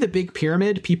 Probably the big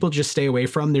pyramid, people just stay away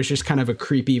from. There's just kind of a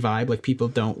creepy vibe. Like people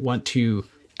don't want to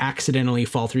accidentally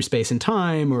fall through space and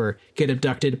time or get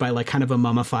abducted by like kind of a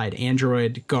mummified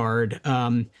android guard.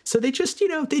 So they just, you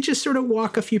know, they just sort of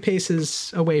walk a few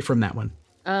paces away from that one.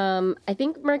 I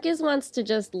think Mercus wants to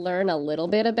just learn a little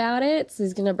bit about it. So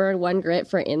he's going to burn 1 grit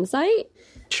for insight.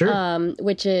 Sure.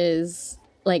 Which is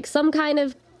like some kind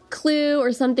of clue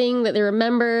or something that they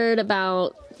remembered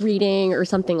about reading or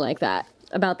something like that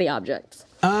about the objects.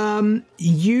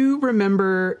 You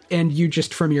remember, and you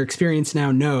just from your experience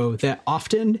now know that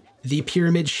often the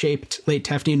pyramid-shaped late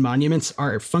Tefnian monuments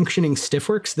are functioning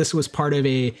stiffworks. This was part of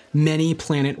a many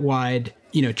planet-wide,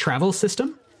 you know, travel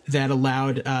system that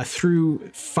allowed through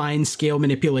fine scale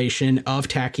manipulation of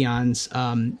tachyons,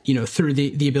 you know, through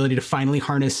the ability to finally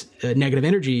harness negative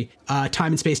energy,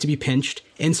 time and space to be pinched.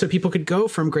 And so people could go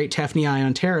from Great Tefni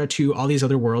on Terra to all these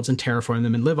other worlds and terraform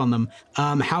them and live on them.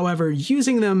 However,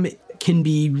 using them can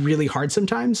be really hard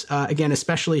sometimes, again,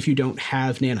 especially if you don't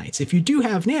have nanites. If you do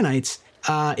have nanites,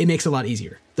 it makes it a lot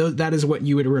easier. That is what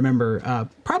you would remember.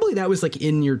 Probably that was like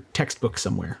in your textbook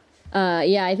somewhere.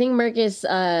 Yeah, I think Mercus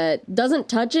doesn't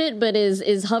touch it, but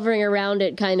is hovering around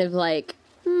it, kind of like,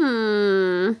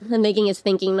 and making his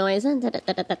thinking noise and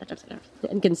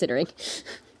considering.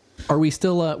 Are we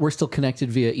still, we're still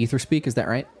connected via Etherspeak, is that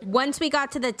right? Once we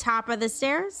got to the top of the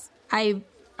stairs, I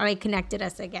connected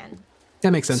us again.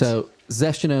 That makes sense. So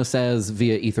Zestino says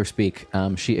via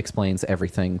Etherspeak, she explains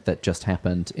everything that just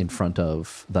happened in front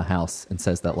of the house and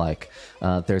says that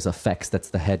there's a Fex that's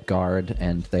the head guard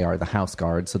and they are the house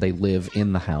guard, so they live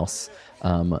in the house.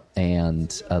 And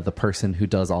the person who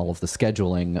does all of the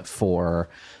scheduling for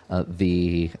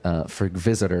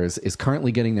visitors is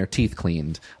currently getting their teeth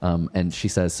cleaned. And she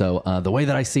says, so the way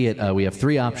that I see it, we have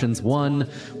 3 options. 1,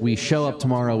 we show up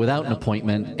tomorrow without an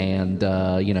appointment and,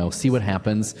 see what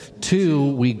happens.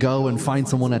 2, we go and find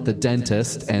someone at the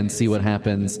dentist and see what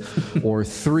happens. Or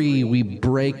 3, we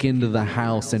break into the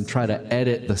house and try to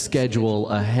edit the schedule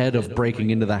ahead of breaking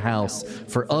into the house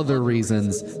for other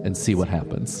reasons and see what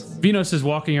happens. Venus is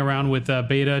walking around with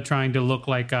Beta, trying to look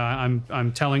like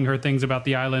I'm telling her things about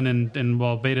the island, and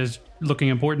while Beta's looking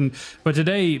important. But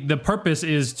today, the purpose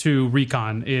is to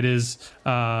recon. It is,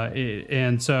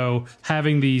 and so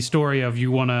having the story of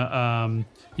you want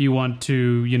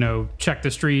to check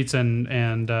the streets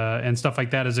and stuff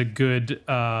like that is a good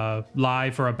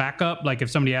lie for a backup. Like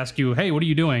if somebody asks you, hey, what are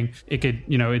you doing? It could,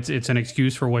 it's an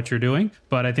excuse for what you're doing.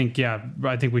 But I think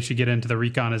we should get into the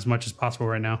recon as much as possible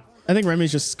right now. I think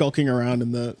Remy's just skulking around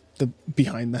in the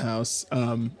behind the house.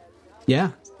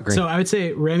 Yeah. Great. So I would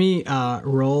say Remy,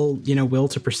 roll, will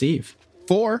to perceive.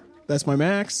 4. That's my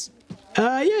max.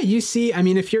 You see,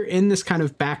 if you're in this kind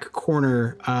of back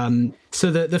corner, so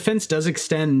the fence does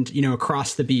extend,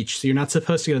 across the beach. So you're not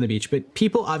supposed to get on the beach, but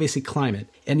people obviously climb it.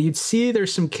 And you'd see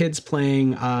there's some kids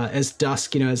playing as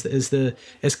dusk, as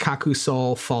Kaku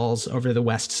Sol falls over the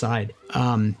west side.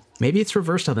 Maybe it's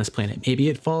reversed on this planet. Maybe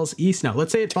it falls east. No,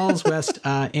 let's say it falls west.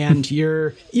 And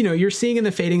you're seeing in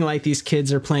the fading light, these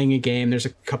kids are playing a game. There's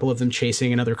a couple of them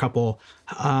chasing another couple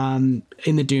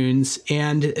in the dunes.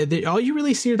 And all you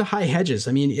really see are the high hedges.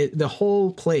 The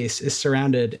whole place is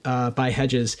surrounded by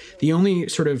hedges. The only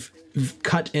sort of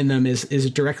cut in them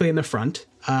is directly in the front.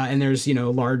 And there's,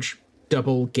 large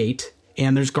double gate.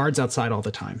 And there's guards outside all the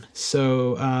time.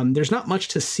 So there's not much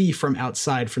to see from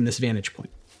outside from this vantage point.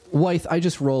 Wythe, I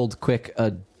just rolled quick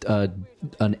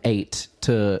an 8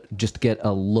 to just get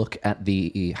a look at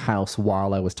the house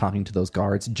while I was talking to those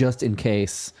guards, just in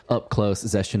case up close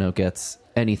Zestino gets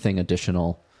anything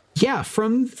additional. Yeah,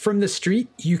 from the street,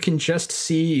 you can just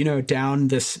see, down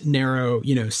this narrow,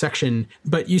 section,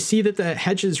 but you see that the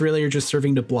hedges really are just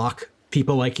serving to block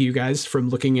people like you guys from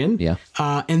looking in. Yeah.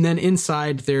 And then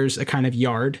inside there's a kind of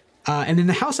yard. And then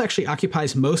the house actually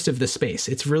occupies most of the space.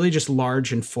 It's really just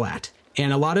large and flat.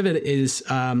 And a lot of it is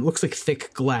looks like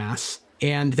thick glass.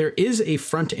 And there is a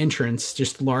front entrance,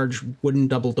 just large wooden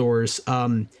double doors,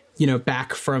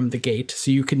 back from the gate.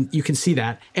 So you can see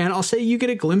that. And I'll say you get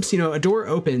a glimpse, a door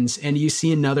opens and you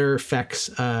see another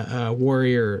Fex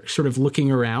warrior sort of looking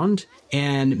around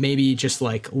and maybe just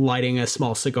like lighting a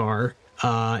small cigar.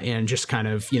 And just kind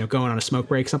of, going on a smoke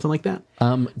break, something like that.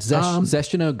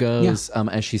 Zestino goes,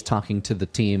 as she's talking to the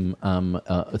team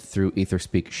through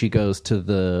Etherspeak, she goes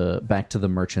back to the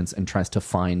merchants and tries to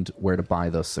find where to buy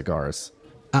those cigars.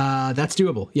 That's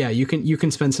doable. Yeah, you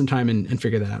can spend some time and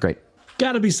figure that out. Great.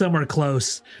 Got to be somewhere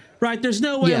close. Right, there's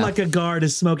no way like a guard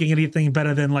is smoking anything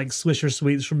better than like Swisher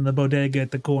Sweets from the bodega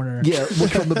at the corner. Yeah,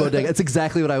 from the bodega. That's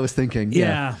exactly what I was thinking.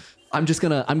 Yeah. I'm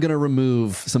gonna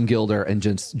remove some Gilder and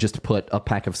just put a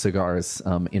pack of cigars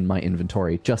in my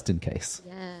inventory just in case.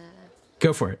 Yeah.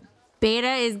 Go for it.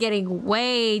 Beta is getting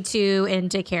way too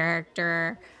into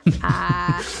character,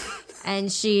 and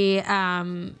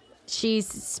she's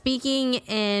speaking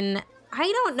in. I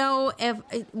don't know if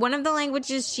one of the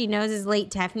languages she knows is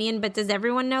Late Tefnian, but does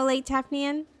everyone know Late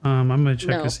Tefnian? I'm gonna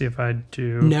check to see if I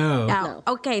do. No.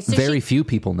 Okay, so very few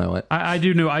people know it. I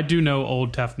do know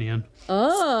Old Tefnian.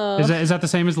 Oh. Is that the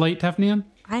same as Late Tefnian?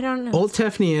 I don't know. Old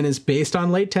Tefnian is based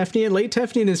on Late Tefnian. Late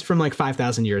Tefnian is from like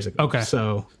 5,000 years ago. Okay.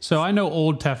 So I know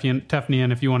Old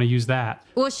Tefnian if you want to use that.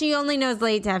 Well, she only knows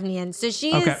Late Tefnian. So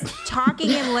she is talking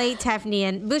in Late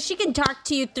Tefnian. But she can talk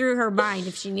to you through her mind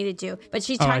if she needed to. But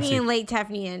she's talking in Late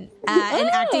Tefnian and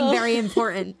acting very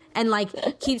important. And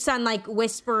like keeps on like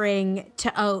whispering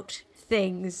to Oat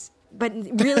things. But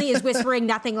really is whispering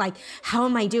nothing like, how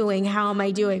am I doing? How am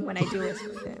I doing when I do this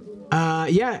with him?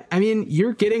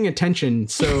 You're getting attention.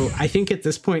 So I think at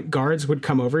this point, guards would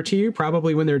come over to you,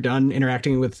 probably when they're done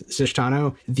interacting with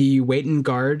Zestino. The Waitin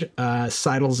guard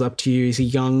sidles up to you. He's a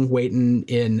young Waitin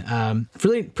in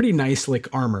really pretty nice like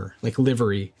armor, like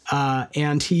livery.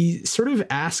 And he sort of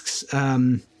asks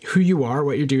who you are,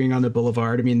 what you're doing on the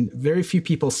boulevard. Very few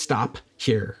people stop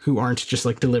here who aren't just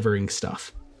like delivering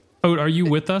stuff. Oh, are you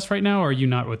with us right now, or are you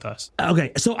not with us?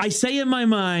 Okay, so I say in my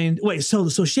mind, wait, so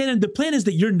Shannon, the plan is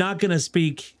that you're not going to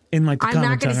speak in like the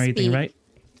common tongue or anything, right?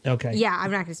 Okay. Yeah,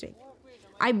 I'm not going to speak.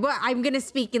 I'm going to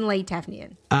speak in late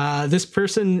Tefnian. This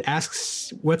person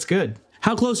asks, what's good?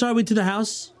 How close are we to the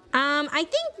house? I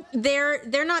think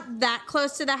they're not that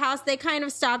close to the house. They kind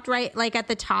of stopped right like at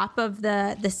the top of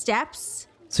the steps.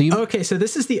 So you Okay, so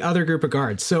this is the other group of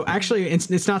guards. So actually,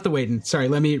 it's not the Waiton. Sorry,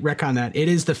 let me retcon that. It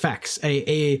is the Fex.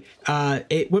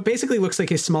 What basically looks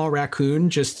like a small raccoon,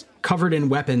 just covered in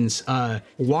weapons,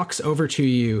 walks over to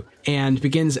you and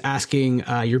begins asking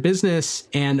your business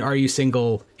and are you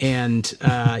single and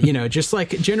just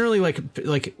like generally like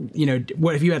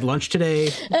what have you had lunch today?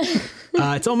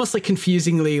 It's almost like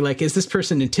confusingly like, is this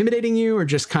person intimidating you or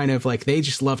just kind of like they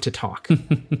just love to talk?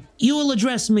 You will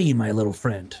address me, my little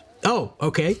friend. Oh,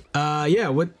 okay. Yeah.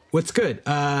 What's good?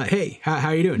 Hey, how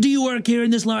are you doing? Do you work here in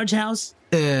this large house?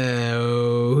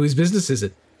 Whose business is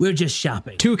it? We're just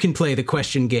shopping. Two can play the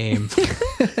question game.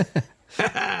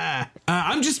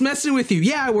 I'm just messing with you.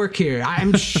 Yeah, I work here.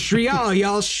 I'm Shrial,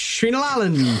 y'all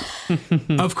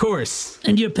Shrinalan. Of course.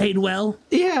 And you're paid well?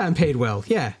 Yeah, I'm paid well.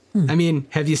 Yeah. I mean,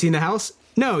 have you seen the house?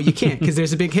 No, you can't because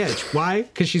there's a big hedge. Why?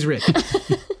 Because she's rich.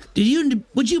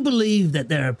 Would you believe that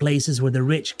there are places where the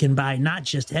rich can buy not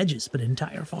just hedges, but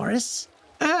entire forests?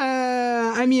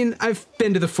 I mean, I've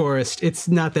been to the forest. It's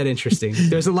not that interesting.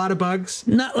 There's a lot of bugs.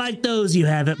 Not like those you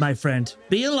have it, my friend.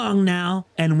 Be along now,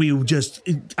 and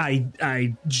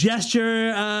I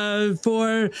gesture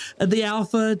for the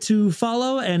alpha to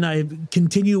follow, and I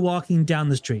continue walking down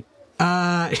the street.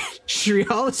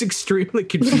 Shrial is extremely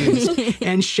confused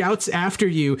and shouts after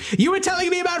you. You were telling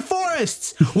me about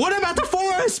forests. What about the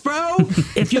forest, bro?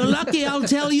 If you're lucky, I'll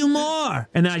tell you more.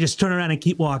 And then I just turn around and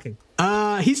keep walking.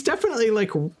 He's definitely like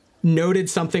noted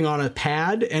something on a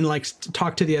pad and like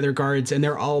talked to the other guards and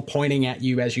they're all pointing at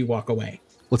you as you walk away.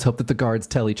 let's hope that the guards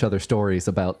tell each other stories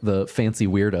about the fancy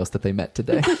weirdos that they met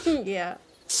today. Yeah.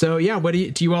 So yeah, what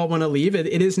do you all want to leave?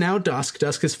 It is now dusk.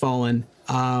 Dusk has fallen.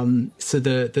 So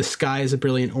the sky is a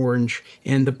brilliant orange,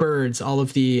 and the birds, all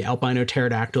of the albino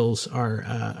pterodactyls,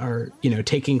 are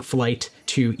taking flight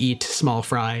to eat small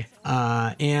fry.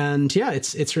 And yeah,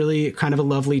 it's really kind of a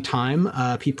lovely time.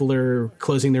 People are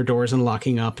closing their doors and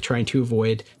locking up, trying to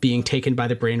avoid being taken by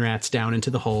the brain rats down into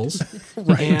the holes.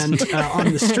 Right. And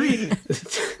on the street.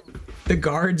 The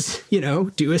guards,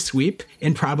 do a sweep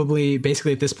and probably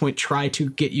basically at this point try to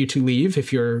get you to leave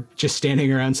if you're just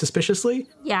standing around suspiciously.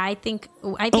 Yeah, I think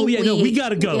we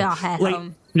gotta go. We all head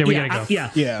home. Yeah, we gotta go.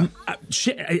 Yeah.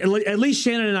 At least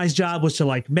Shannon and I's job was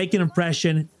to make an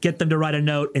impression, get them to write a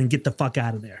note, and get the fuck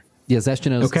out of there. Yeah,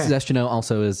 Zestino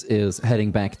also is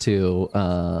heading back to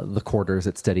the quarters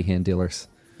at Steady Hand Dealers.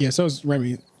 Yeah, so is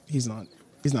Remy. He's not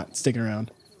sticking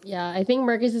around. Yeah, I think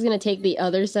Marcus is going to take the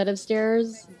other set of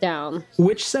stairs down.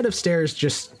 Which set of stairs,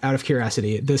 just out of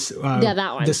curiosity? This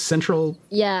that one. This central...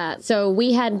 Yeah, so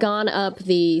we had gone up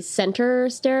the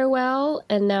center stairwell,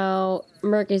 and now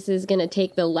Marcus is going to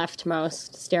take the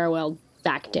leftmost stairwell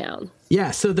back down.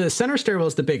 Yeah, so the center stairwell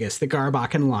is the biggest, the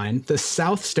Garbakan line. The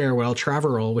south stairwell,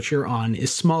 Traverol, which you're on,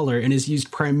 is smaller and is used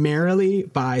primarily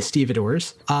by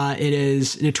stevedores. It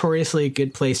is notoriously a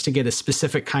good place to get a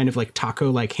specific kind of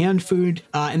taco-like hand food,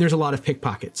 and there's a lot of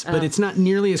pickpockets. But it's not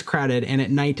nearly as crowded, and at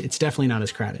night it's definitely not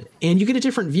as crowded. And you get a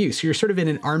different view, so you're sort of in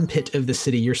an armpit of the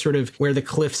city. You're sort of where the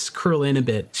cliffs curl in a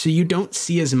bit, so you don't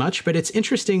see as much, but it's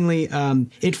interestingly,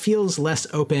 it feels less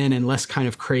open and less kind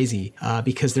of crazy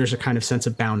because there's a kind of sense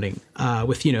of bounding.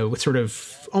 With sort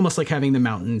of almost like having the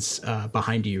mountains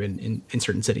behind you in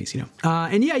certain cities,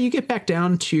 And yeah, you get back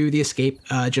down to the escape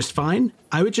just fine.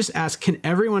 I would just ask, can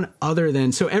everyone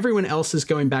so everyone else is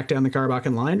going back down the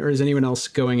Garbakan line, or is anyone else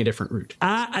going a different route?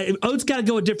 Oat's got to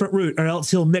go a different route, or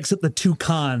else he'll mix up the two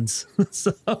cons.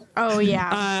 Oh,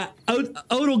 yeah. Oat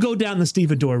will go down the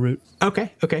stevedore route.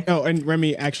 Okay. Oh, and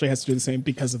Remy actually has to do the same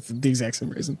because of the exact same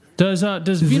reason. Does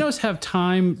Vinos have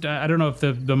time? I don't know if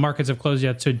the markets have closed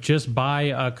yet, to just buy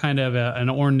a kind of an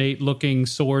ornate looking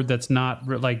sword that's not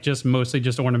mostly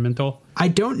just ornamental? I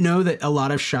don't know that a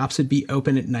lot of shops would be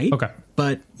open at night. Okay.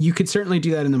 But you could certainly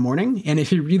do that in the morning. And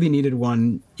if you really needed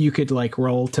one, you could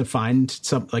roll to find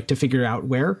some, to figure out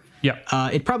where. Yeah.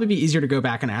 It'd probably be easier to go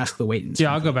back and ask the Waitons.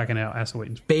 Yeah, I'll go back and ask the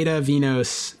Waitons. Beta,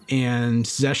 Vinos, and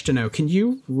Zestino, can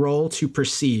you roll to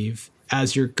perceive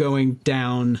as you're going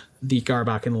down the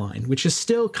Garbakan line, which is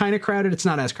still kind of crowded. It's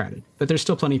not as crowded, but there's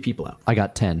still plenty of people out. I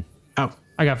got 10. Oh.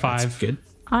 I got 5. That's good.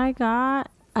 I got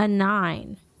a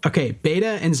 9. Okay,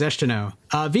 Beta and Zestino.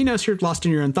 Vinos, you're lost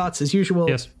in your own thoughts as usual.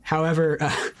 Yes. However,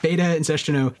 Beta and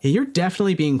Zestino, you're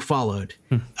definitely being followed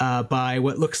by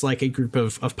what looks like a group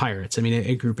of pirates. I mean,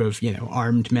 a group of,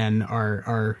 armed men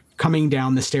are coming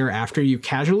down the stair after you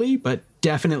casually, but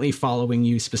definitely following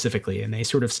you specifically, and they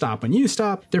sort of stop when you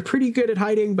stop. They're pretty good at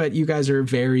hiding, but you guys are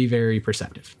very, very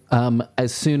perceptive.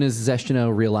 As soon as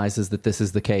Zestino realizes that this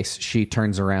is the case, she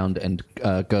turns around and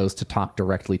goes to talk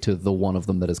directly to the one of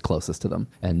them that is closest to them.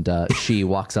 And she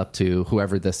walks up to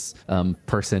whoever this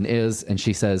person is, and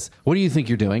she says, "What do you think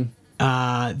you're doing?"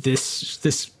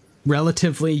 This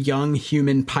relatively young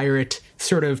human pirate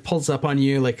sort of pulls up on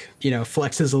you, like,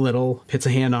 flexes a little, puts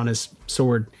a hand on his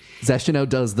sword. Zestino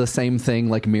does the same thing,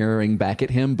 like mirroring back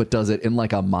at him, but does it in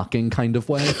like a mocking kind of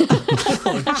way.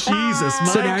 Oh, Jesus, Mike.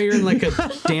 So now you're in like a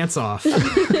dance-off.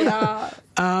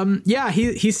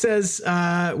 He says,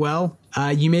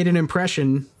 you made an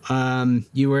impression.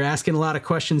 You were asking a lot of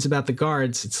questions about the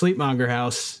guards at Sleepmonger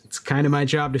House. It's kind of my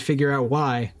job to figure out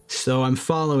why. So I'm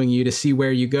following you to see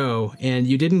where you go. And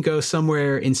you didn't go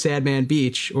somewhere in Sadman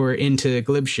Beach or into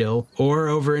Glibshill or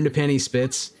over into Penny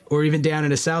Spits or even down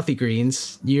into Southie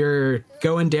Greens. You're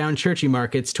going down Churchy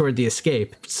Markets toward the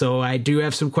escape. So I do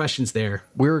have some questions there.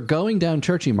 We're going down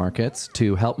Churchy Markets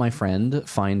to help my friend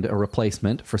find a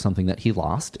replacement for something that he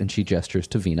lost, and she gestures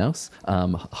to Vinos,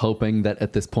 hoping that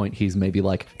at this point he's maybe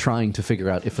like trying to figure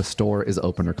out if a store is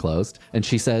open or closed. And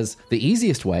she says, the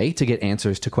easiest way to get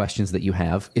answers to questions that you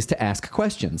have is to ask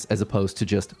questions, as opposed to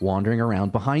just wandering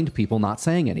around behind people not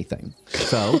saying anything.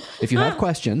 So if you have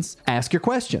questions, ask your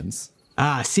questions.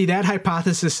 See, that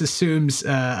hypothesis assumes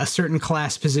a certain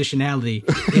class positionality.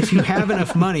 If you have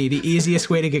enough money, the easiest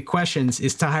way to get questions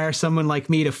is to hire someone like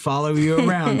me to follow you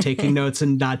around, taking notes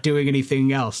and not doing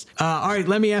anything else. All right,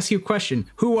 let me ask you a question.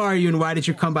 Who are you and why did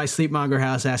you come by Sleepmonger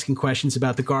House asking questions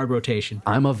about the guard rotation?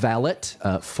 I'm a valet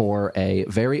for a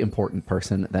very important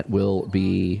person that will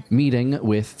be meeting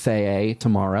with Thaye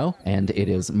tomorrow, and it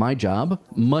is my job,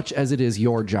 much as it is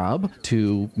your job,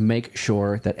 to make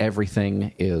sure that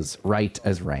everything is right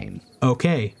as rain.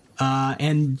 Okay.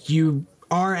 And you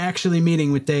are actually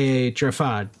meeting with Thaye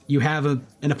Drafad. You have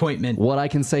an appointment. What I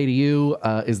can say to you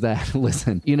is that,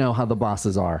 listen, you know how the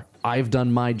bosses are. I've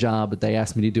done my job, but they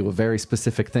asked me to do a very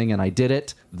specific thing, and I did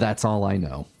it. That's all I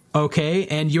know. Okay,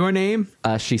 and your name?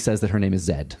 She says that her name is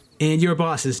Zed. And your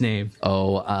boss's name?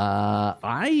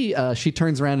 She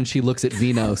turns around and she looks at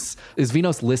Vinos. Is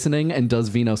Vinos listening, and does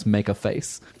Vinos make a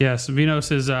face? Yes,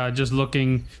 Vinos is just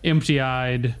looking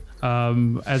empty-eyed,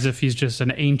 as if he's just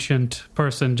an ancient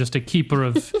person, just a keeper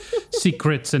of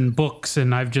secrets and books,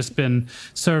 and I've just been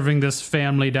serving this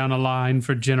family down a line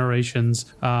for generations.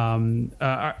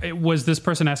 Was this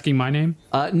person asking my name?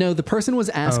 No, the person was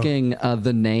asking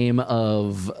the name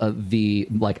of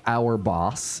our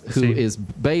boss, who is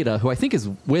Beta, who I think is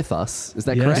with us. Is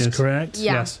that correct? Yes, correct.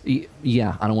 Yeah. Yes.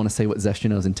 Yeah, I don't want to say what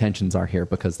Zestino's intentions are here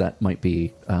because that might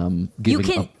be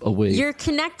giving away. You're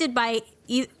connected by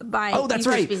Oh, that's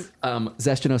right.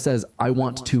 Zestino says, I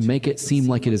want to make it seem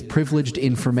like it is privileged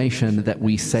information that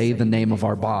we say the name of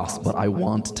our boss, but I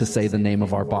want to say the name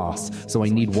of our boss. So I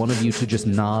need one of you to just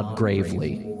nod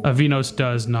gravely. Vinos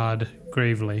does nod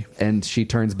gravely. And she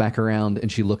turns back around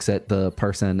and she looks at the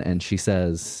person and she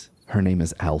says, her name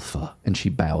is Alpha. And she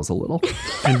bows a little.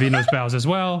 And Vinos bows as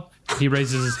well. He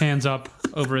raises his hands up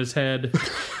over his head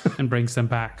and brings them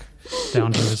back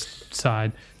down to his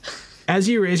side. As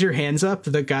you raise your hands up,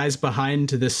 the guys behind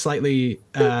this slightly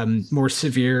more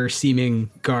severe seeming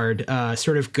guard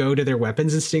sort of go to their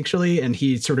weapons instinctually, and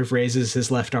he sort of raises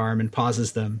his left arm and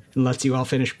pauses them and lets you all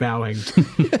finish bowing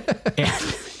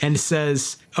and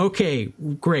says, okay,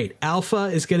 great. Alpha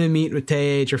is going to meet with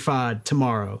Thaye Drafad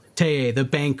tomorrow. Thaye, the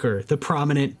banker, the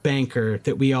prominent banker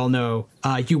that we all know.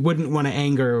 You wouldn't want to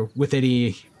anger with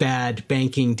any bad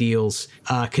banking deals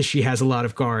because she has a lot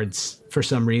of guards for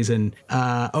some reason.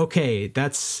 Okay,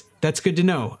 that's good to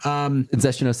know.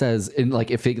 Zestino says,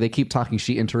 if they keep talking,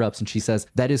 she interrupts and she says,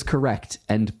 that is correct.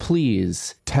 And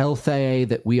please tell Thaye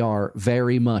that we are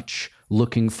very much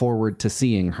looking forward to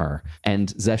seeing her. And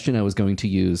Zestino is going to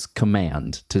use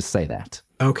command to say that.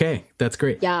 Okay, that's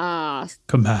great. Yeah.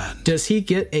 Command. Does he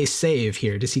get a save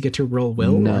here? Does he get to roll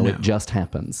will? No, it just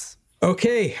happens.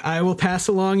 Okay, I will pass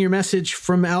along your message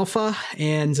from Alpha,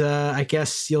 and I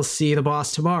guess you'll see the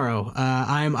boss tomorrow.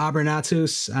 I'm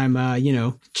Abernatus.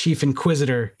 I'm, Chief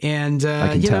Inquisitor, and,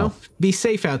 be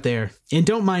safe out there. And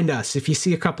don't mind us. If you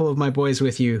see a couple of my boys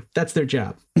with you, that's their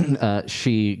job.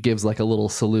 She gives like a little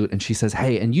salute, and she says,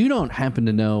 hey, and you don't happen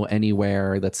to know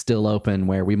anywhere that's still open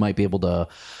where we might be able to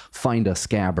find a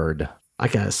scabbard?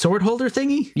 Like a sword holder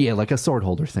thingy? Yeah, like a sword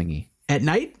holder thingy. At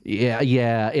night?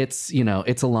 Yeah. It's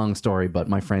a long story, but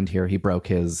my friend here, he broke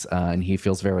his, and he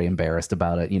feels very embarrassed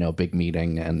about it. Big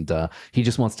meeting, and he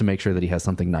just wants to make sure that he has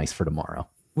something nice for tomorrow.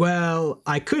 Well,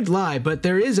 I could lie, but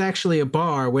there is actually a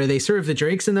bar where they serve the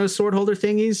drinks in those sword holder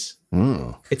thingies.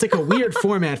 It's like a weird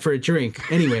format for a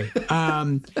drink. Anyway,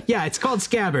 yeah, it's called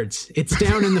Scabbards. It's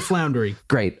down in the Floundery.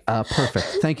 Great.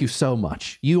 Perfect. Thank you so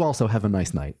much. You also have a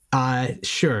nice night.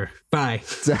 Sure. Bye.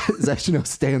 Zestino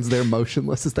stands there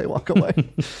motionless as they walk away.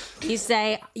 You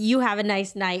say, you have a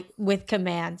nice night with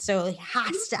command, so he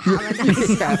has to have a nice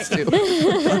He night. has to.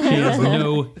 He has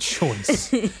no choice.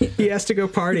 He has to go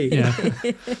party. Yeah.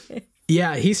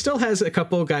 Yeah, he still has a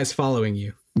couple guys following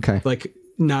you. Okay. Like,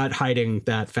 not hiding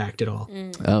that fact at all.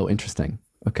 Oh, interesting.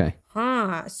 Okay.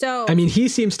 So I mean, he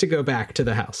seems to go back to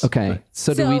the house. Okay.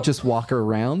 So do we So- just walk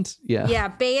around? Yeah. yeah,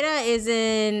 Beta is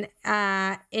in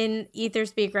ether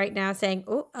speak right now, saying,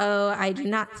 "Oh, I do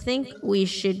not think we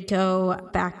should go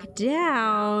back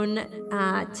down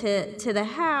to the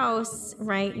house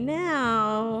right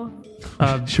now."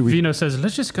 Vino says,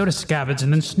 let's just go to Scabbards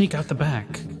and then sneak out the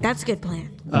back. That's a good plan.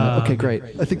 Okay, great.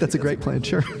 I think that's a great plan.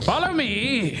 Sure. Follow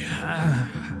me.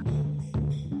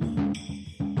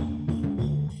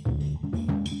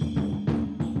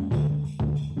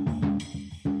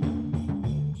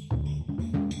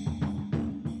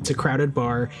 It's a crowded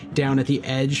bar down at the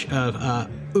edge of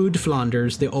Oud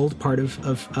Flanders, the old part of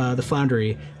the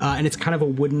Floundery. And it's kind of a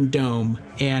wooden dome,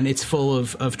 and it's full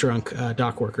of drunk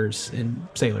dock workers and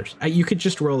sailors. You could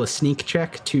just roll a sneak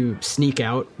check to sneak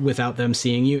out without them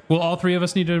seeing you. Will all three of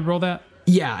us need to roll that?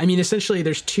 Yeah, I mean, essentially,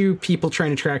 there's two people trying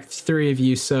to track three of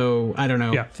you, so I don't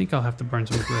know. Yeah, I think I'll have to burn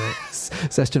some grit.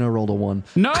 Zestino rolled a 1.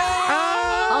 No!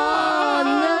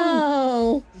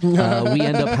 Oh no! We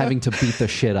end up having to beat the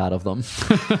shit out of them.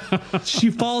 She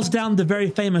falls down the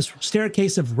very famous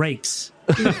staircase of rakes.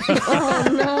 Oh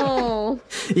no!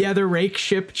 Yeah, the rake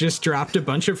ship just dropped a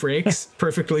bunch of rakes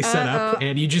perfectly set up,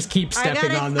 and you just keep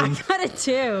stepping on them. I got it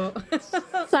too.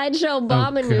 Sideshow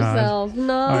bombing God. yourself.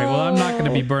 No. All right, well, I'm not going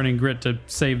to be burning grit to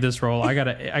save this roll. I got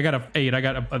a 8. I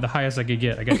got the highest I could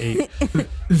get. I got 8.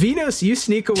 Venus, you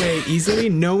sneak away easily.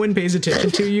 No one pays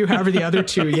attention to you. However, the other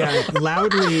two,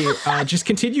 loudly just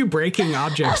continue breaking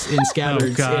objects in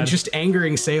Scabbards God. and just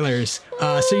angering sailors.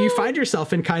 So you find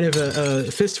yourself in kind of a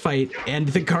fist fight, and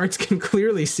the guards can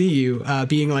clearly see you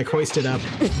being like hoisted up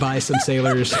by some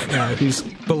sailors whose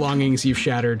belongings you've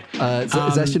shattered.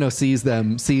 Zestino sees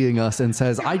them, seeing us, and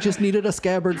says, I just needed a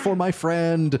scabbard for my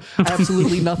friend.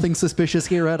 Absolutely nothing suspicious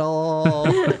here at all.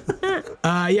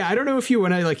 I don't know if you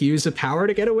want to like use a power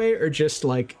to get away or just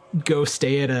like go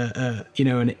stay at a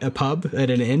pub at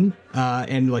an inn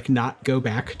and like not go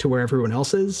back to where everyone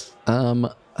else is.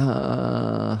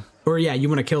 Or you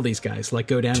want to kill these guys, like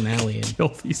go down an alley and Kill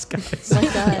these guys. My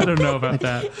God. I don't know about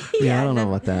that. Yeah, I don't know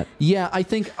about that. Yeah, I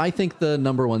think the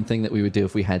number one thing that we would do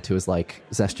if we had to is like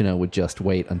Zestino would just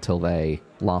wait until they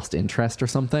lost interest or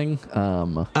something.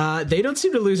 they don't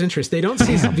seem to lose interest. They don't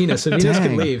see Venus, so Venus can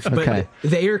Dang. leave. But Okay.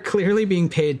 they are clearly being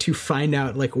paid to find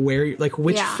out like where, like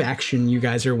which Yeah. faction you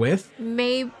guys are with.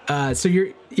 Maybe So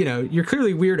you're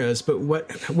clearly weirdos. But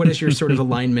what is your sort of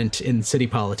alignment in city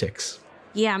politics?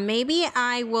 Yeah, maybe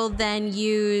I will then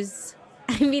use.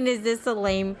 I mean, is this a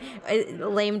lame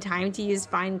time to use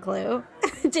find clue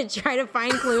to try to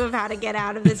find clue of how to get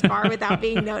out of this bar without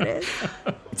being noticed?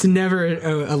 It's never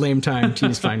a lame time to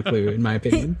use find clue, in my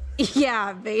opinion.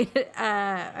 Yeah,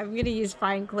 I'm gonna use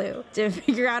find clue to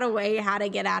figure out a way how to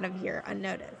get out of here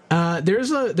unnoticed.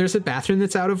 There's a bathroom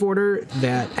that's out of order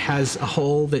that has a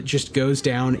hole that just goes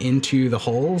down into the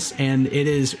holes, and it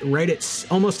is right at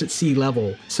almost at sea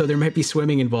level. So there might be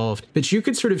swimming involved, but you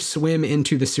could sort of swim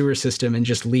into the sewer system and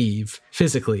just leave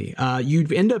physically.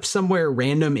 You'd end up somewhere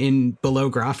random in below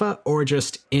Graffa or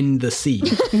just in the sea.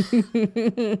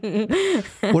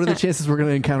 What are the chances we're going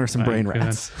to encounter some brain God.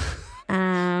 rats?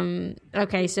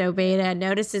 Okay, so Beta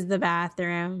notices the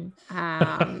bathroom,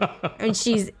 and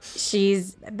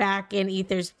she's back in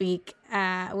ether speak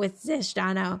with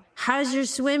Zestano. How's your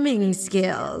swimming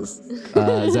skills?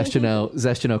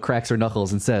 Zestino cracks her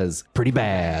knuckles and says, pretty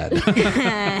bad.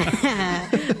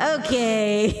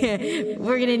 Okay,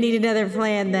 we're gonna need another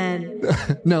plan then.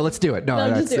 No, let's do it. No,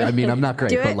 just do it. I mean, I'm not great,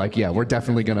 Do but it? like, we're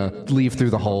definitely going to leave through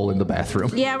the hole in the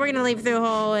bathroom. Yeah, we're gonna leave through a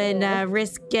hole and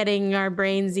risk getting our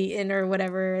brains eaten or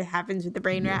whatever happens with the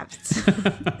brain rats.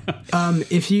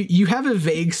 If you have a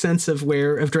vague sense of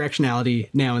directionality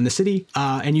now in the city,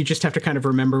 and you just have to kind of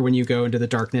remember when you go into the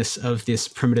darkness of this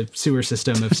primitive sewer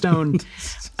system of stone,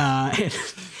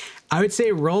 I would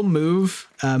say roll move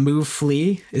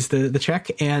flee is the check,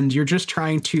 and you're just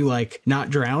trying to like not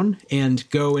drown and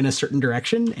go in a certain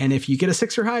direction. And if you get a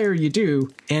 6 or higher, you do,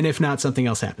 and if not, something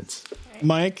else happens.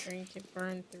 Mike,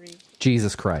 Burn 3.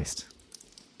 Jesus Christ.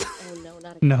 Oh no,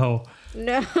 not again. No.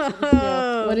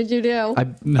 No. What did you do? I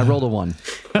rolled a 1.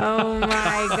 Oh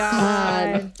my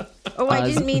god. Oh, I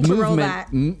didn't mean to roll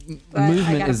that.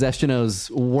 Movement is Zestino's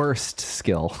worst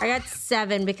skill. I got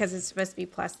 7 because it's supposed to be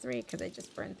 +3 because I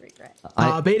just burned 3 grit.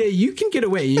 Beta, you can get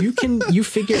away. You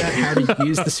figure out how to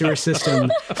use the sewer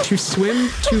system to swim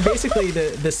to basically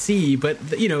the sea, but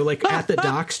like at the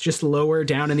docks, just lower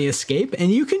down in the escape,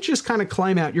 and you can just kind of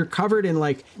climb out. You're covered in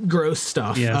like gross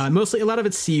stuff. Yes. Mostly a lot of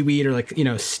it's seaweed or like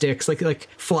sticks, like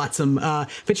flotsam.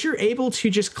 But you're able to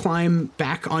just climb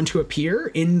back onto a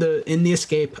pier in the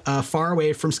escape, far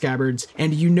away from scabbards,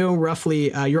 and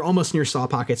roughly you're almost near saw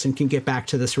pockets and can get back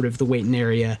to the sort of the Waiton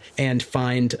area and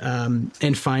find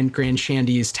Grand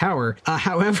Shandy's tower.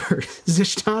 However,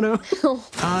 Zeshtano,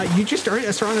 you just aren't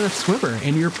a strong enough swimmer,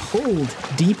 and you're pulled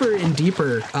deeper and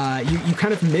deeper. You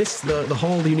kind of miss the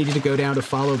hole you needed to go down to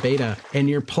follow Beta, and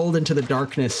you're pulled into the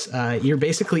darkness. You're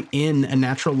basically in a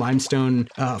natural limestone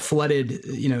flooded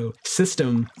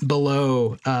system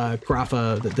below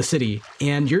Grapha, the city,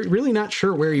 and you're really not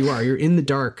sure where you are. You're in the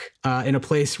dark in a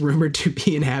place rumored to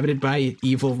be inhabited by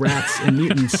evil rats and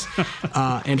mutants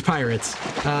and pirates.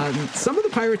 Some of the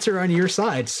pirates are on your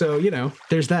side, so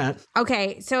there's that.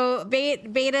 Okay, so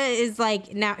Beta is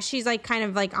like, now she's like kind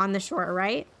of like on the shore,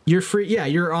 right? You're free. Yeah,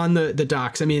 you're on the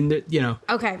docks. I mean,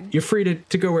 Okay. You're free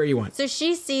to go where you want. So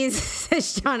she sees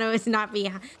Zeshtano is not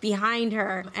behind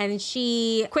her, and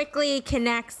she quickly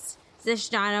connects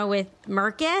Zeshtano with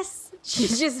Mercus.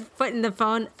 She's just putting the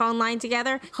phone line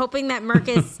together, hoping that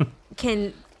Mercus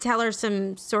can tell her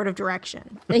some sort of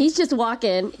direction. He's just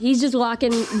walking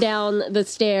down the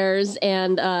stairs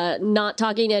and not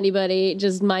talking to anybody,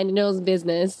 just minding his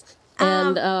business.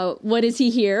 And what is he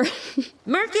here?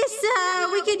 Marcus,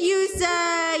 we could use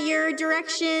your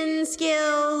direction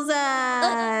skills.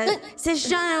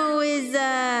 Zeshtano,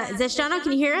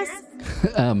 can you hear us?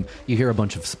 You hear a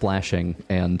bunch of splashing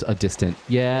and a distant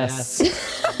yes.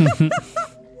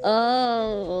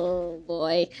 Oh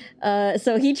boy.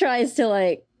 So he tries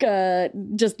to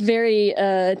just very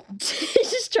he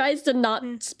just tries to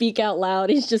not speak out loud.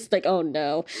 He's just like, oh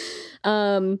no.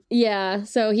 Yeah,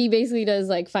 so he basically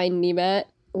does find Nebat,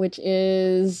 which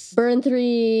is burn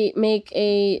 3, make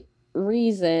a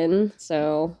reason.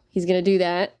 So he's gonna do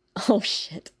that. Oh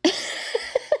shit.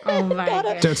 Oh my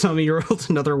god. Don't tell me you rolled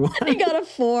another 1. I got a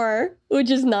 4, which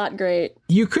is not great.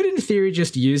 You could, in theory,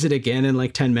 just use it again in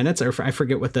 10 minutes, or I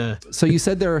forget what the... So you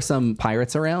said there are some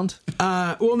pirates around?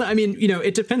 Well, no, I mean,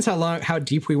 it depends how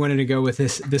deep we wanted to go with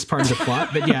this part of the plot.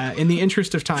 But yeah, in the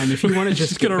interest of time, if you want to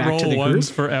just get back to the roll ones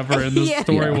group, forever, and this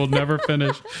story will never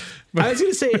finish. I was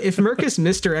going to say, if Mercus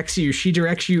misdirects you, she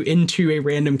directs you into a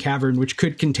random cavern, which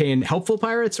could contain helpful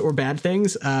pirates or bad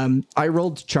things. I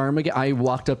rolled charm again. I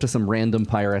walked up to some random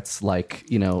pirates,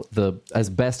 as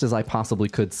best as I possibly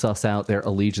could suss out their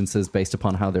allegiances based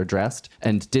upon how they're dressed,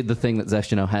 and did the thing that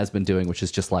Zeshtano has been doing, which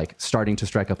is just starting to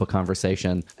strike up a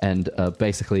conversation, and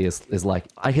basically is like,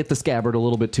 I hit the scabbard a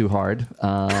little bit too hard,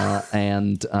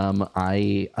 and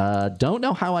I don't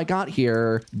know how I got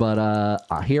here, but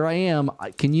here I am.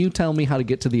 Can you tell me how to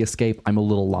get to the escape? I'm a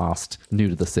little lost, new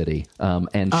to the city.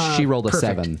 And she rolled a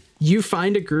perfect. 7. You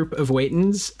find a group of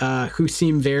Waitons who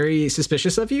seem very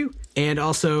suspicious of you, and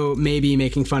also maybe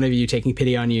making fun of you, taking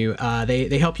pity on you.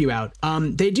 They help you out.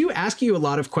 They do ask you a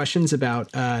lot of questions about,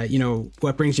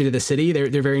 what brings you to the city.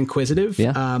 They're very inquisitive.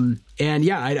 Yeah. And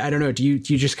yeah, I don't know. Do you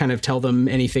just kind of tell them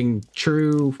anything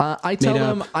true? I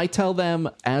tell them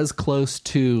as close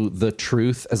to the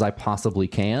truth as I possibly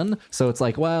can. So it's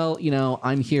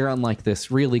I'm here on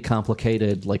this really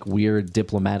complicated, weird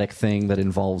diplomatic thing that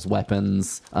involves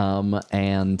weapons.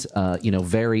 And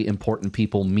very important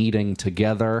people meeting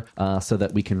together so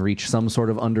that we can reach some sort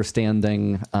of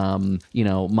understanding.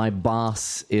 My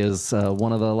boss is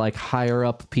one of the higher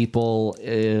up people.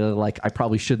 I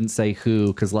probably shouldn't say who,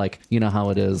 because you know how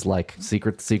it is,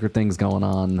 secret things going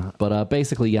on. But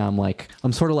basically, yeah,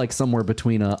 I'm sort of somewhere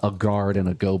between a guard and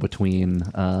a go-between.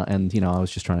 And I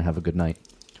was just trying to have a good night.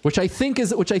 Which I think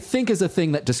is a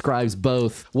thing that describes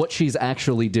both what she's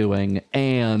actually doing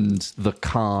and the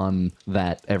con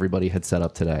that everybody had set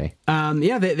up today.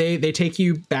 They take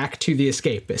you back to the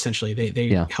escape. Essentially,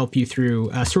 they help you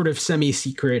through a sort of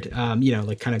semi-secret,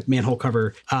 kind of manhole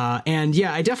cover. And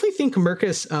yeah, I definitely think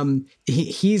Mercus,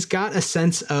 he's got a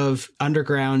sense of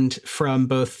underground from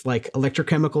both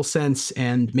electrochemical sense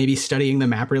and maybe studying the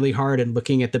map really hard and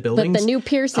looking at the buildings. But the new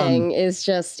piercing is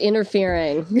just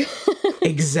interfering.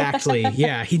 Exactly.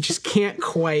 Yeah. He just can't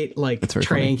quite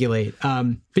triangulate.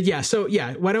 But yeah. So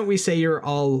yeah, why don't we say you're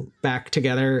all back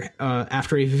together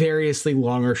after a variously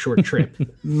long or short trip?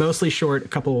 Mostly short, a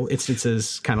couple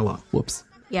instances kind of long. Whoops.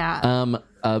 Yeah.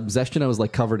 Zeshtano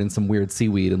is covered in some weird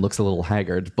seaweed and looks a little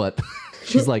haggard, but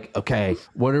She's like, okay,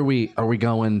 are we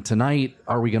going tonight?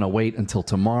 Are we going to wait until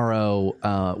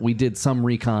tomorrow? We did some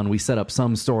recon. We set up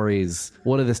some stories.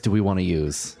 What of this do we want to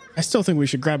use? I still think we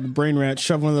should grab a brain rat,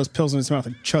 shove one of those pills in his mouth,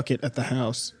 and chuck it at the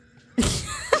house.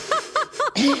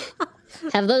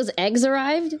 Have those eggs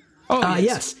arrived?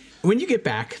 Yes. When you get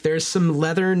back, there's some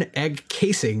leathern egg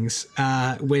casings,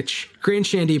 which Grand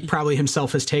Shandy probably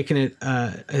himself has taken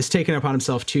upon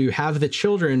himself to have the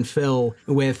children fill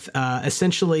with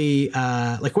essentially,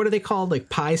 like, what are they called? Like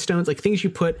pie stones, like things you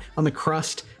put on the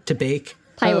crust to bake.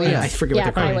 Pie weights. I forget what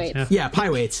they're called. Pie weights. Yeah,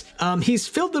 pie weights. He's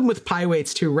filled them with pie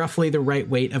weights to roughly the right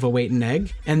weight of a weight an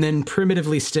egg, and then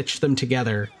primitively stitched them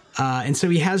together. And so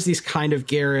he has these kind of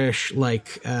garish,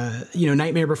 like,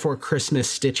 Nightmare Before Christmas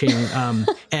stitching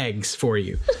eggs for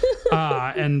you.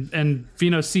 And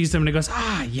Vino sees them and he goes,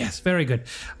 yes, very good.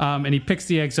 And he picks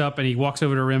the eggs up and he walks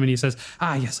over to Remy and he says,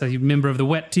 yes, a member of the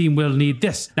wet team will need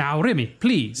this. Now, Remy,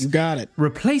 please. You got it.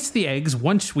 Replace the eggs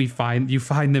once you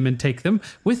find them and take them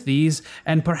with these,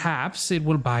 and perhaps it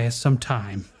will buy us some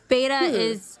time. Beta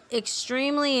is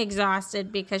extremely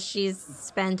exhausted because she's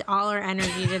spent all her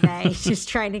energy today just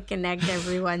trying to connect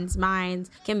everyone's minds.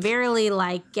 Can barely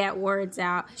get words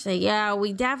out. She's like, yeah,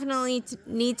 we definitely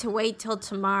need to wait till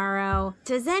tomorrow.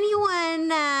 Does anyone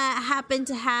happen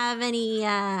to have any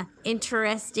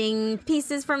interesting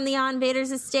pieces from the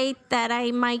Invaders estate that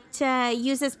I might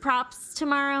use as props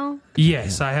tomorrow?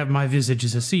 Yes, I have my visage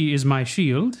is my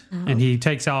shield. And he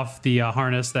takes off the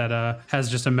harness that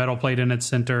has just a metal plate in its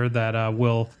center that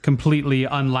will completely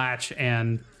unlatch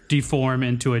and deform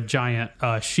into a giant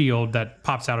shield that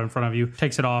pops out in front of you,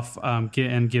 takes it off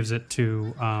and gives it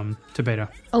to Beta.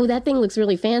 Oh, that thing looks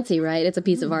really fancy, right? It's a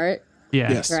piece of art.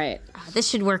 Yeah. Yes. Right. Oh, this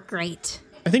should work great.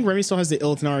 I think Remy still has the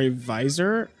Ilithnari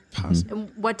visor.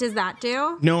 And what does that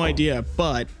do? No idea,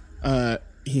 but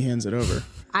he hands it over.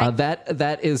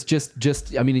 That is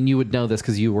just I mean, and you would know this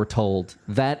because you were told,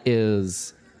 that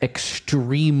is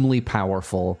extremely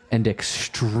powerful and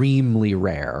extremely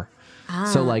rare.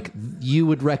 So you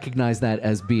would recognize that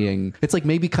as being, it's like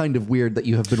maybe kind of weird that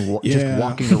you have been just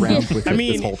walking around with it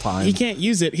this whole time. He can't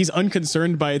use it. He's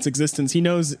unconcerned by its existence. He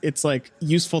knows it's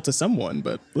useful to someone,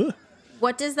 but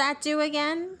what does that do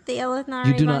again? The Ilithnari?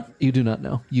 You do not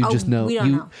know. You just know. We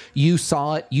don't know. You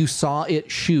saw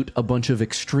it shoot a bunch of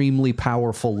extremely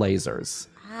powerful lasers.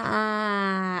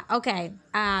 Okay.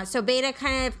 So Beta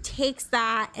kind of takes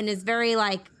that and is very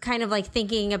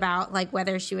thinking about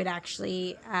whether she would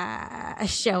actually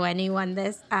show anyone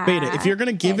this. Beta, if you're going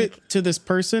to give it to this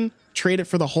person, trade it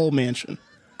for the whole mansion.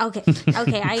 Okay.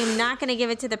 I am not going to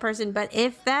give it to the person, but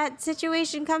if that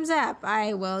situation comes up,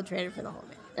 I will trade it for the whole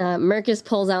mansion. Mercus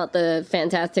pulls out the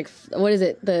fantastic, what is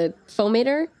it, the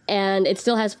foamator, and it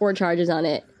still has 4 charges on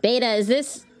it. Beta, is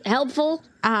this helpful?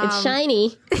 It's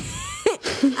shiny.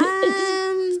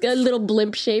 It's got a little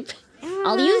blimp shape.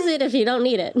 I'll use it if you don't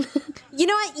need it. You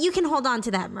know what? You can hold on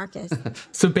to that, Marcus.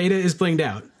 So Beta is blinged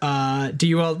out. Do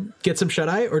you all get some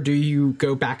shut-eye, or do you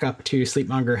go back up to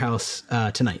Sleepmonger House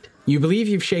tonight? You believe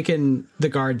you've shaken the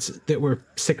guards that were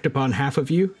sicked upon half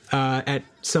of you at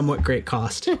somewhat great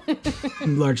cost,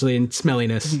 largely in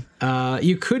smelliness.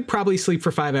 You could probably sleep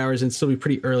for 5 hours and still be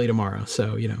pretty early tomorrow,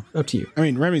 so, up to you. I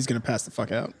mean, Remy's going to pass the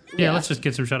fuck out. Yeah, let's just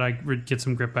get some shut-eye, get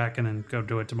some grip back, and then go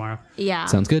do it tomorrow. Yeah.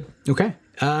 Sounds good. Okay.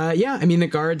 The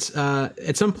guards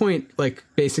at some point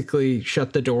basically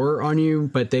shut the door on you,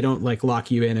 but they don't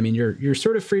lock you in. I mean, you're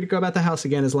sort of free to go about the house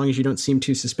again as long as you don't seem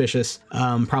too suspicious.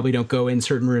 Probably don't go in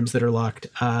certain rooms that are locked.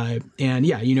 And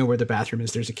you know where the bathroom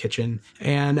is. There's a kitchen,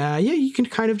 and you can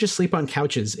kind of just sleep on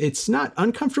couches. It's not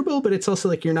uncomfortable, but it's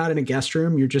also you're not in a guest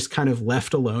room. You're just kind of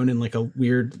left alone in a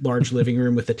weird large living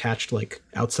room with attached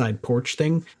outside porch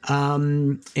thing.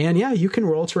 You can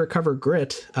roll to recover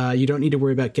grit. You don't need to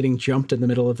worry about getting jumped in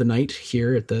the middle of the night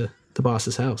here at the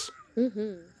boss's house.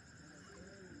 Mm-hmm.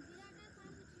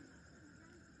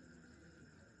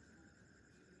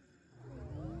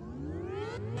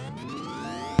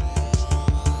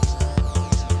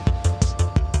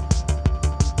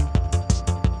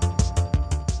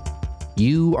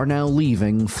 You are now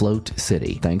leaving Float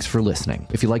City. Thanks for listening.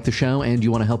 If you like the show and you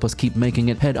want to help us keep making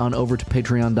it, head on over to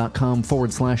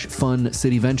patreon.com/Fun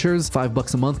City Ventures.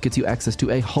 $5 a month gets you access to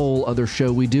a whole other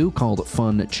show we do called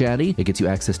Fun Chatty. It gets you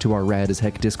access to our rad as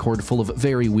heck Discord full of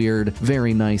very weird,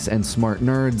 very nice, and smart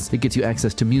nerds. It gets you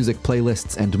access to music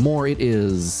playlists and more. It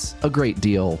is a great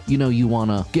deal. You want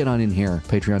to get on in here.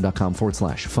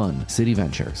 Patreon.com/Fun City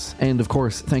Ventures. And of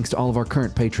course, thanks to all of our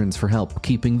current patrons for help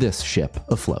keeping this ship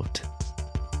afloat.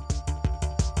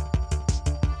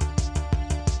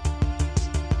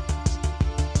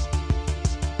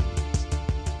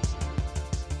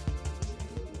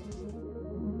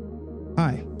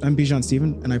 Hi, I'm Bijan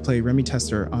Steven, and I play Remy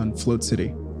Tester on Float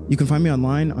City. You can find me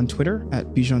online on Twitter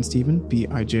at Bijan Steven,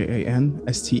 BIJAN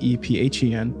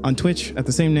STEPHEN, on Twitch at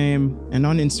the same name, and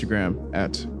on Instagram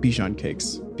at Bijan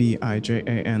Cakes,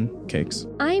 BIJAN Cakes.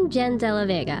 I'm Jen Della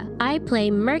Vega. I play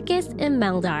Mercus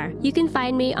Imeldar. You can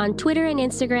find me on Twitter and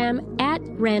Instagram at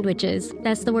Randwiches.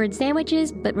 That's the word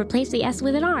sandwiches, but replace the S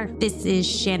with an R. This is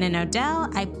Shannon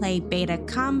Odell. I play Beta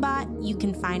Combat. You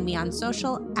can find me on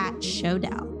social at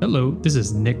Showdell. Hello, this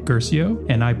is Nick Guercio,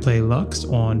 and I play Lux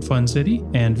on Fun City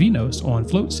and Vinos on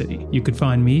Float City. You can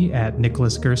find me at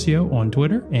Nicholas Guercio on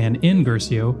Twitter and in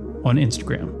Guercio on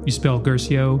Instagram. You spell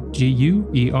Guercio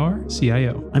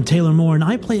Guercio. I'm Taylor Moore, and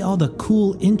I play all the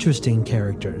cool, interesting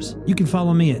characters. You can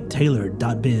follow me at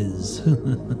taylor.biz.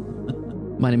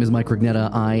 My name is Mike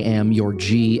Rignetta. I am your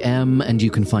GM, and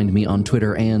you can find me on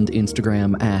Twitter and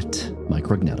Instagram at Mike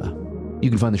Rignetta. You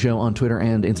can find the show on Twitter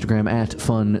and Instagram at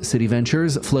Fun City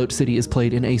Ventures. Float City is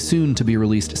played in a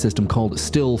soon-to-be-released system called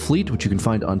Still Fleet, which you can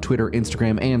find on Twitter,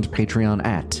 Instagram, and Patreon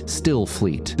at Still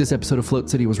Fleet. This episode of Float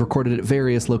City was recorded at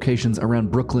various locations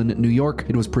around Brooklyn, New York.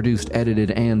 It was produced,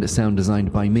 edited, and sound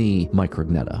designed by me, Mike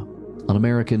Rignetta. On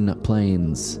American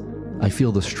plains, I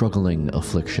feel the struggling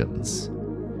afflictions,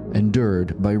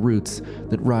 endured by roots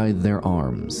that writhe their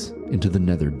arms into the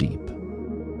nether deep.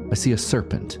 I see a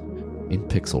serpent in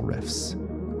pixel riffs,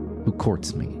 who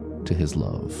courts me to his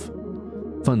love.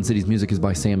 Fun City's music is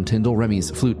by Sam Tyndall. Remy's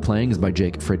flute playing is by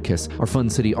Jake Fridkiss. Our Fun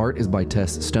City art is by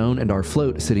Tess Stone, and our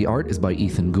Float City art is by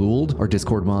Ethan Gould. Our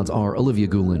Discord mods are Olivia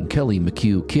Goulin, Kelly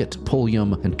McHugh, Kit,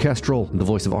 Polium, and Kestrel, and the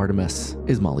voice of Artemis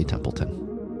is Molly Templeton.